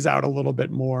of lays out a little bit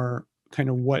more kind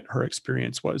of what her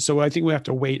experience was. So I think we have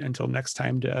to wait until next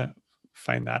time to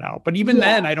find that out. But even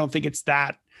then, I don't think it's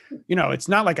that, it's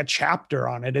not like a chapter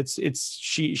on it.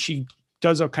 She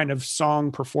does a kind of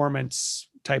song performance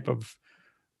type of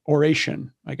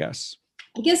oration, I guess.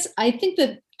 I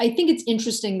think it's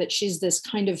interesting that she's this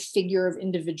kind of figure of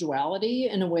individuality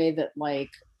in a way that like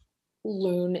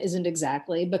Loon isn't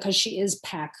exactly, because she is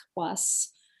pack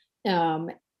plus.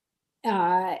 And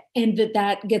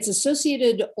that gets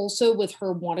associated also with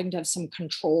her wanting to have some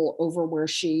control over where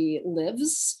she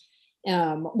lives,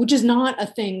 which is not a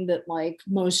thing that like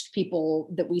most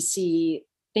people that we see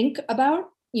think about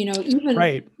you know, even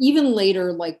right. even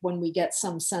later, like when we get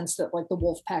some sense that like the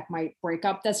wolf pack might break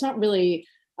up, that's not really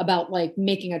about like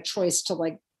making a choice to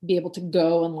like be able to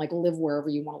go and like live wherever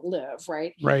you want to live,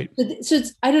 right? Right. So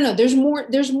it's, I don't know, there's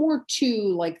more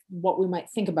to like what we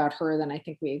might think about her than I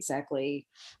think we exactly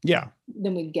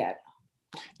than we get.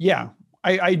 Yeah,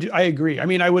 I agree. I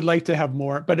mean, I would like to have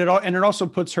more, but it also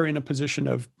puts her in a position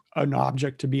of an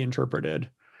object to be interpreted.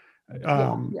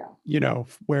 You know,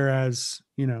 whereas,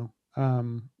 you know,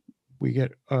 we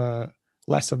get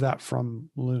less of that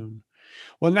from Loon.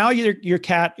 Well, now your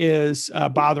cat is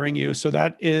bothering you, so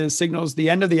that signals the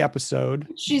end of the episode.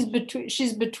 She's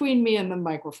between me and the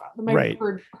microphone. Right.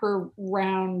 Her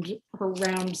round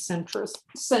center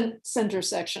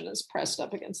section is pressed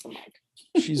up against the mic.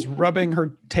 She's rubbing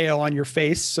her tail on your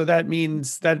face, so that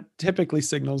means that typically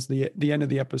signals the end of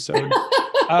the episode.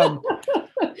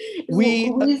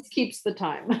 Louise keeps the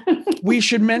time. we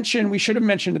should have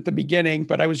mentioned at the beginning,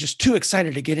 but I was just too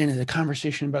excited to get into the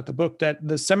conversation about the book, that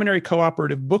the Seminary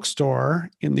Cooperative Bookstore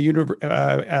in the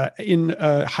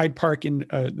Hyde Park, in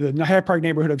the Hyde Park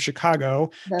neighborhood of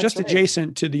Chicago, just right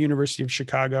adjacent to the University of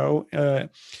Chicago,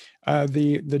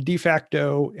 the de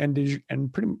facto and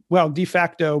pretty well de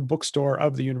facto bookstore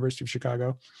of the University of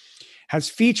Chicago, has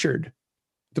featured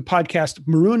the podcast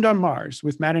Marooned on Mars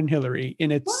with Matt and Hillary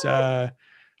in its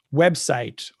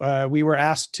website. We were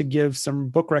asked to give some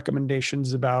book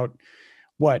recommendations about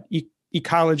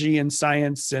ecology and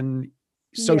science and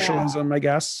socialism, I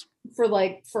guess. For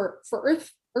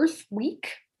Earth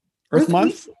Week, Earth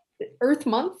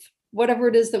Month, whatever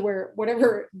it is that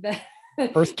whatever that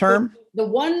Earth term, the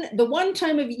one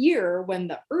time of year when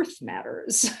the Earth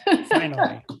matters.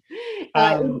 Finally,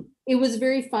 it was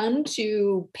very fun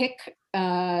to pick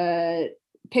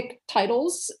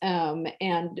titles,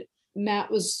 and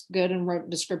Matt was good and wrote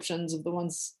descriptions of the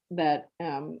ones that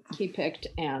he picked,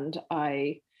 and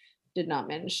I did not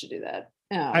manage to do that.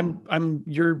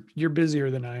 You're busier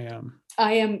than I am.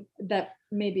 I am. That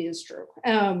maybe is true.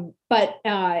 But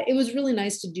it was really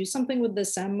nice to do something with the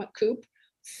Sam Coop,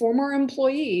 former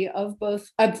employer of both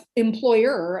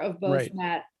right.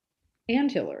 Matt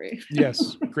and Hillary.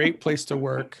 Yes, great place to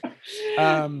work.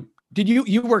 Did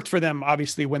you worked for them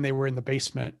obviously when they were in the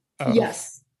basement?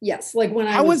 Yes. Like when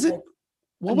How was it?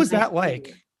 What was that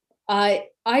like? I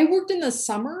worked in the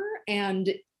summer,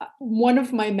 and one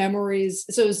of my memories,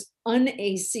 so it was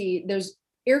un-AC. There's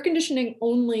air conditioning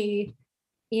only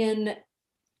in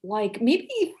like maybe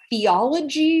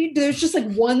theology. There's just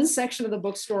like one section of the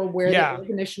bookstore where the air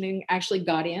conditioning actually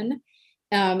got in.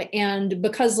 And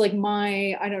because like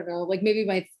I don't know, like maybe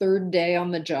my third day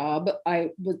on the job, I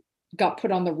got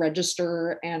put on the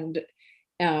register, and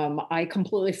I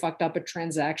completely fucked up a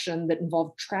transaction that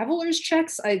involved traveler's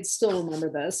checks. I still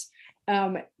remember this.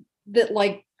 That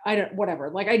like,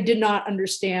 I did not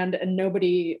understand, and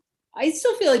I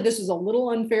still feel like this was a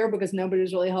little unfair because nobody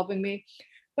was really helping me.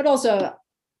 But also,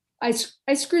 I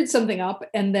screwed something up,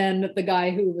 and then the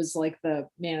guy who was like the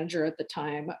manager at the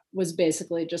time was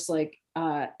basically just like,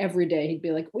 every day he'd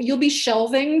be like, well, you'll be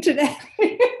shelving today.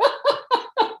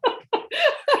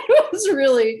 Was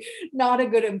really not a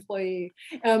good employee,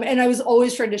 and I was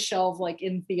always trying to shelve like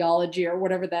in theology or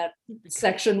whatever that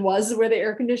section was where the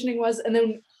air conditioning was, and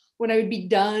then when I would be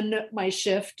done my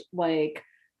shift, like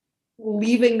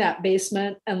leaving that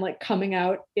basement and like coming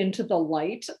out into the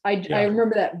light, I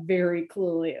remember that very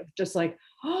clearly, of just like,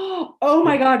 oh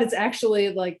my god, it's actually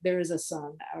like there is a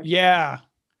sun out. Yeah,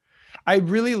 I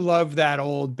really love that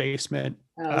old basement.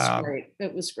 Great.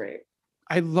 It was great.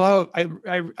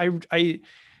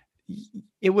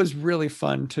 It was really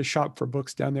fun to shop for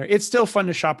books down there. It's still fun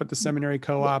to shop at the Seminary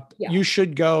Co-op. Yeah. You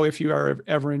should go if you are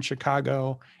ever in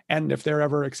Chicago, and if they're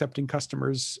ever accepting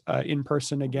customers in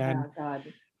person again.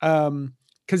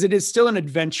 Because it is still an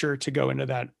adventure to go into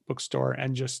that bookstore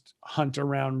and just hunt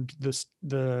around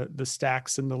the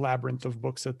stacks and the labyrinth of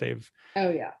books that they've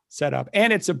set up.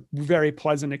 And it's a very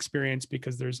pleasant experience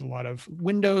because there's a lot of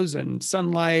windows and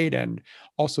sunlight, and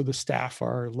also the staff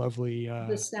are lovely.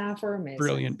 The staff are amazing.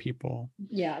 Brilliant people.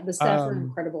 Yeah, the staff are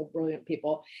incredible, brilliant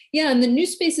people. Yeah, and the new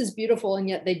space is beautiful, and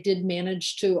yet they did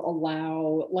manage to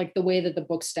allow, like the way that the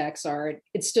book stacks are,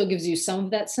 it still gives you some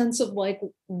of that sense of like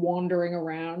wandering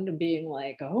around and being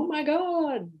like, oh my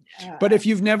God. But if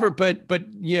you've never,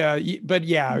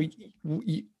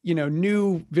 you know,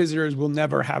 new visitors will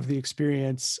never have the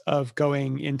experience of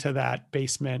going into that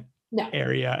basement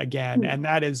area again. And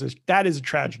that is a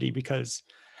tragedy, because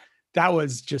that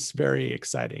was just very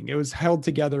exciting. It was held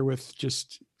together with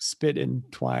just spit and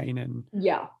twine and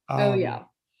you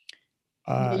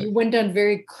went down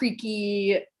very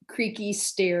creaky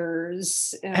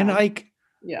stairs. And like,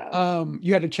 Yeah.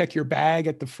 You had to check your bag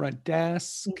at the front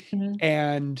desk.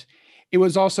 And it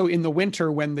was also in the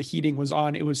winter when the heating was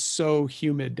on, it was so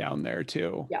humid down there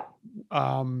too. Yeah.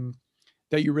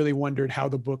 That you really wondered how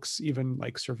the books even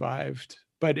like survived.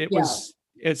 But it's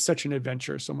such an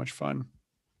adventure, so much fun.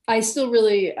 I still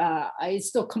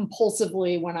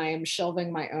compulsively, when I am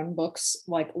shelving my own books,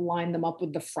 like line them up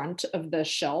with the front of the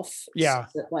shelf. Yeah.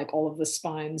 So that like all of the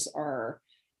spines are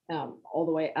all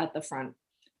the way at the front.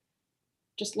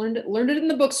 Just learned it in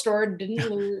the bookstore.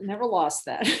 Never lost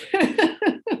that.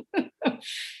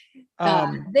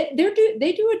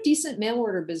 They do a decent mail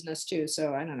order business too.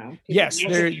 So I don't know.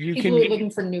 People who are looking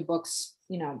for new books,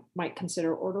 might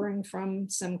consider ordering from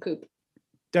SemCoop.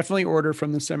 Definitely order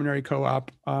from the Seminary Co-op.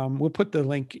 We'll put the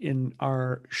link in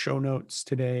our show notes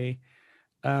today.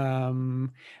 And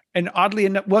oddly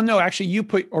enough, well, no, actually you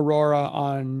put Aurora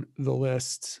on the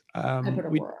list. I put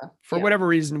Aurora. For whatever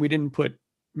reason, we didn't put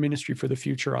Ministry for the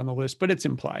Future on the list, but it's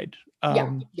implied.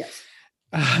 Yes.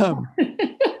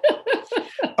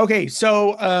 Okay.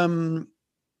 So,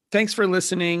 thanks for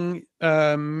listening.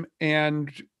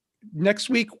 And next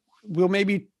week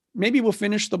maybe we'll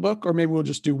finish the book, or maybe we'll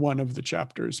just do one of the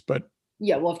chapters, but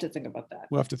we'll have to think about that.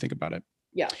 We'll have to think about it.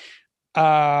 Yeah.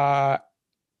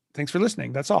 Thanks for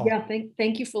listening. That's all. Yeah.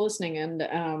 Thank you for listening.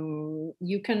 And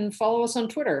you can follow us on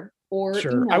Twitter or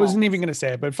sure. I wasn't even going to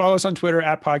say it, but follow us on Twitter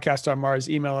at podcast.mars,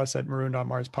 email us at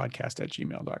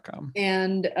maroon.marspodcast@gmail.com.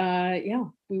 And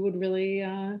we would really,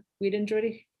 we'd enjoy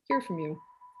to hear from you.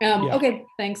 Okay.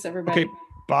 Thanks everybody. Okay.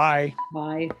 Bye.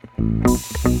 Bye.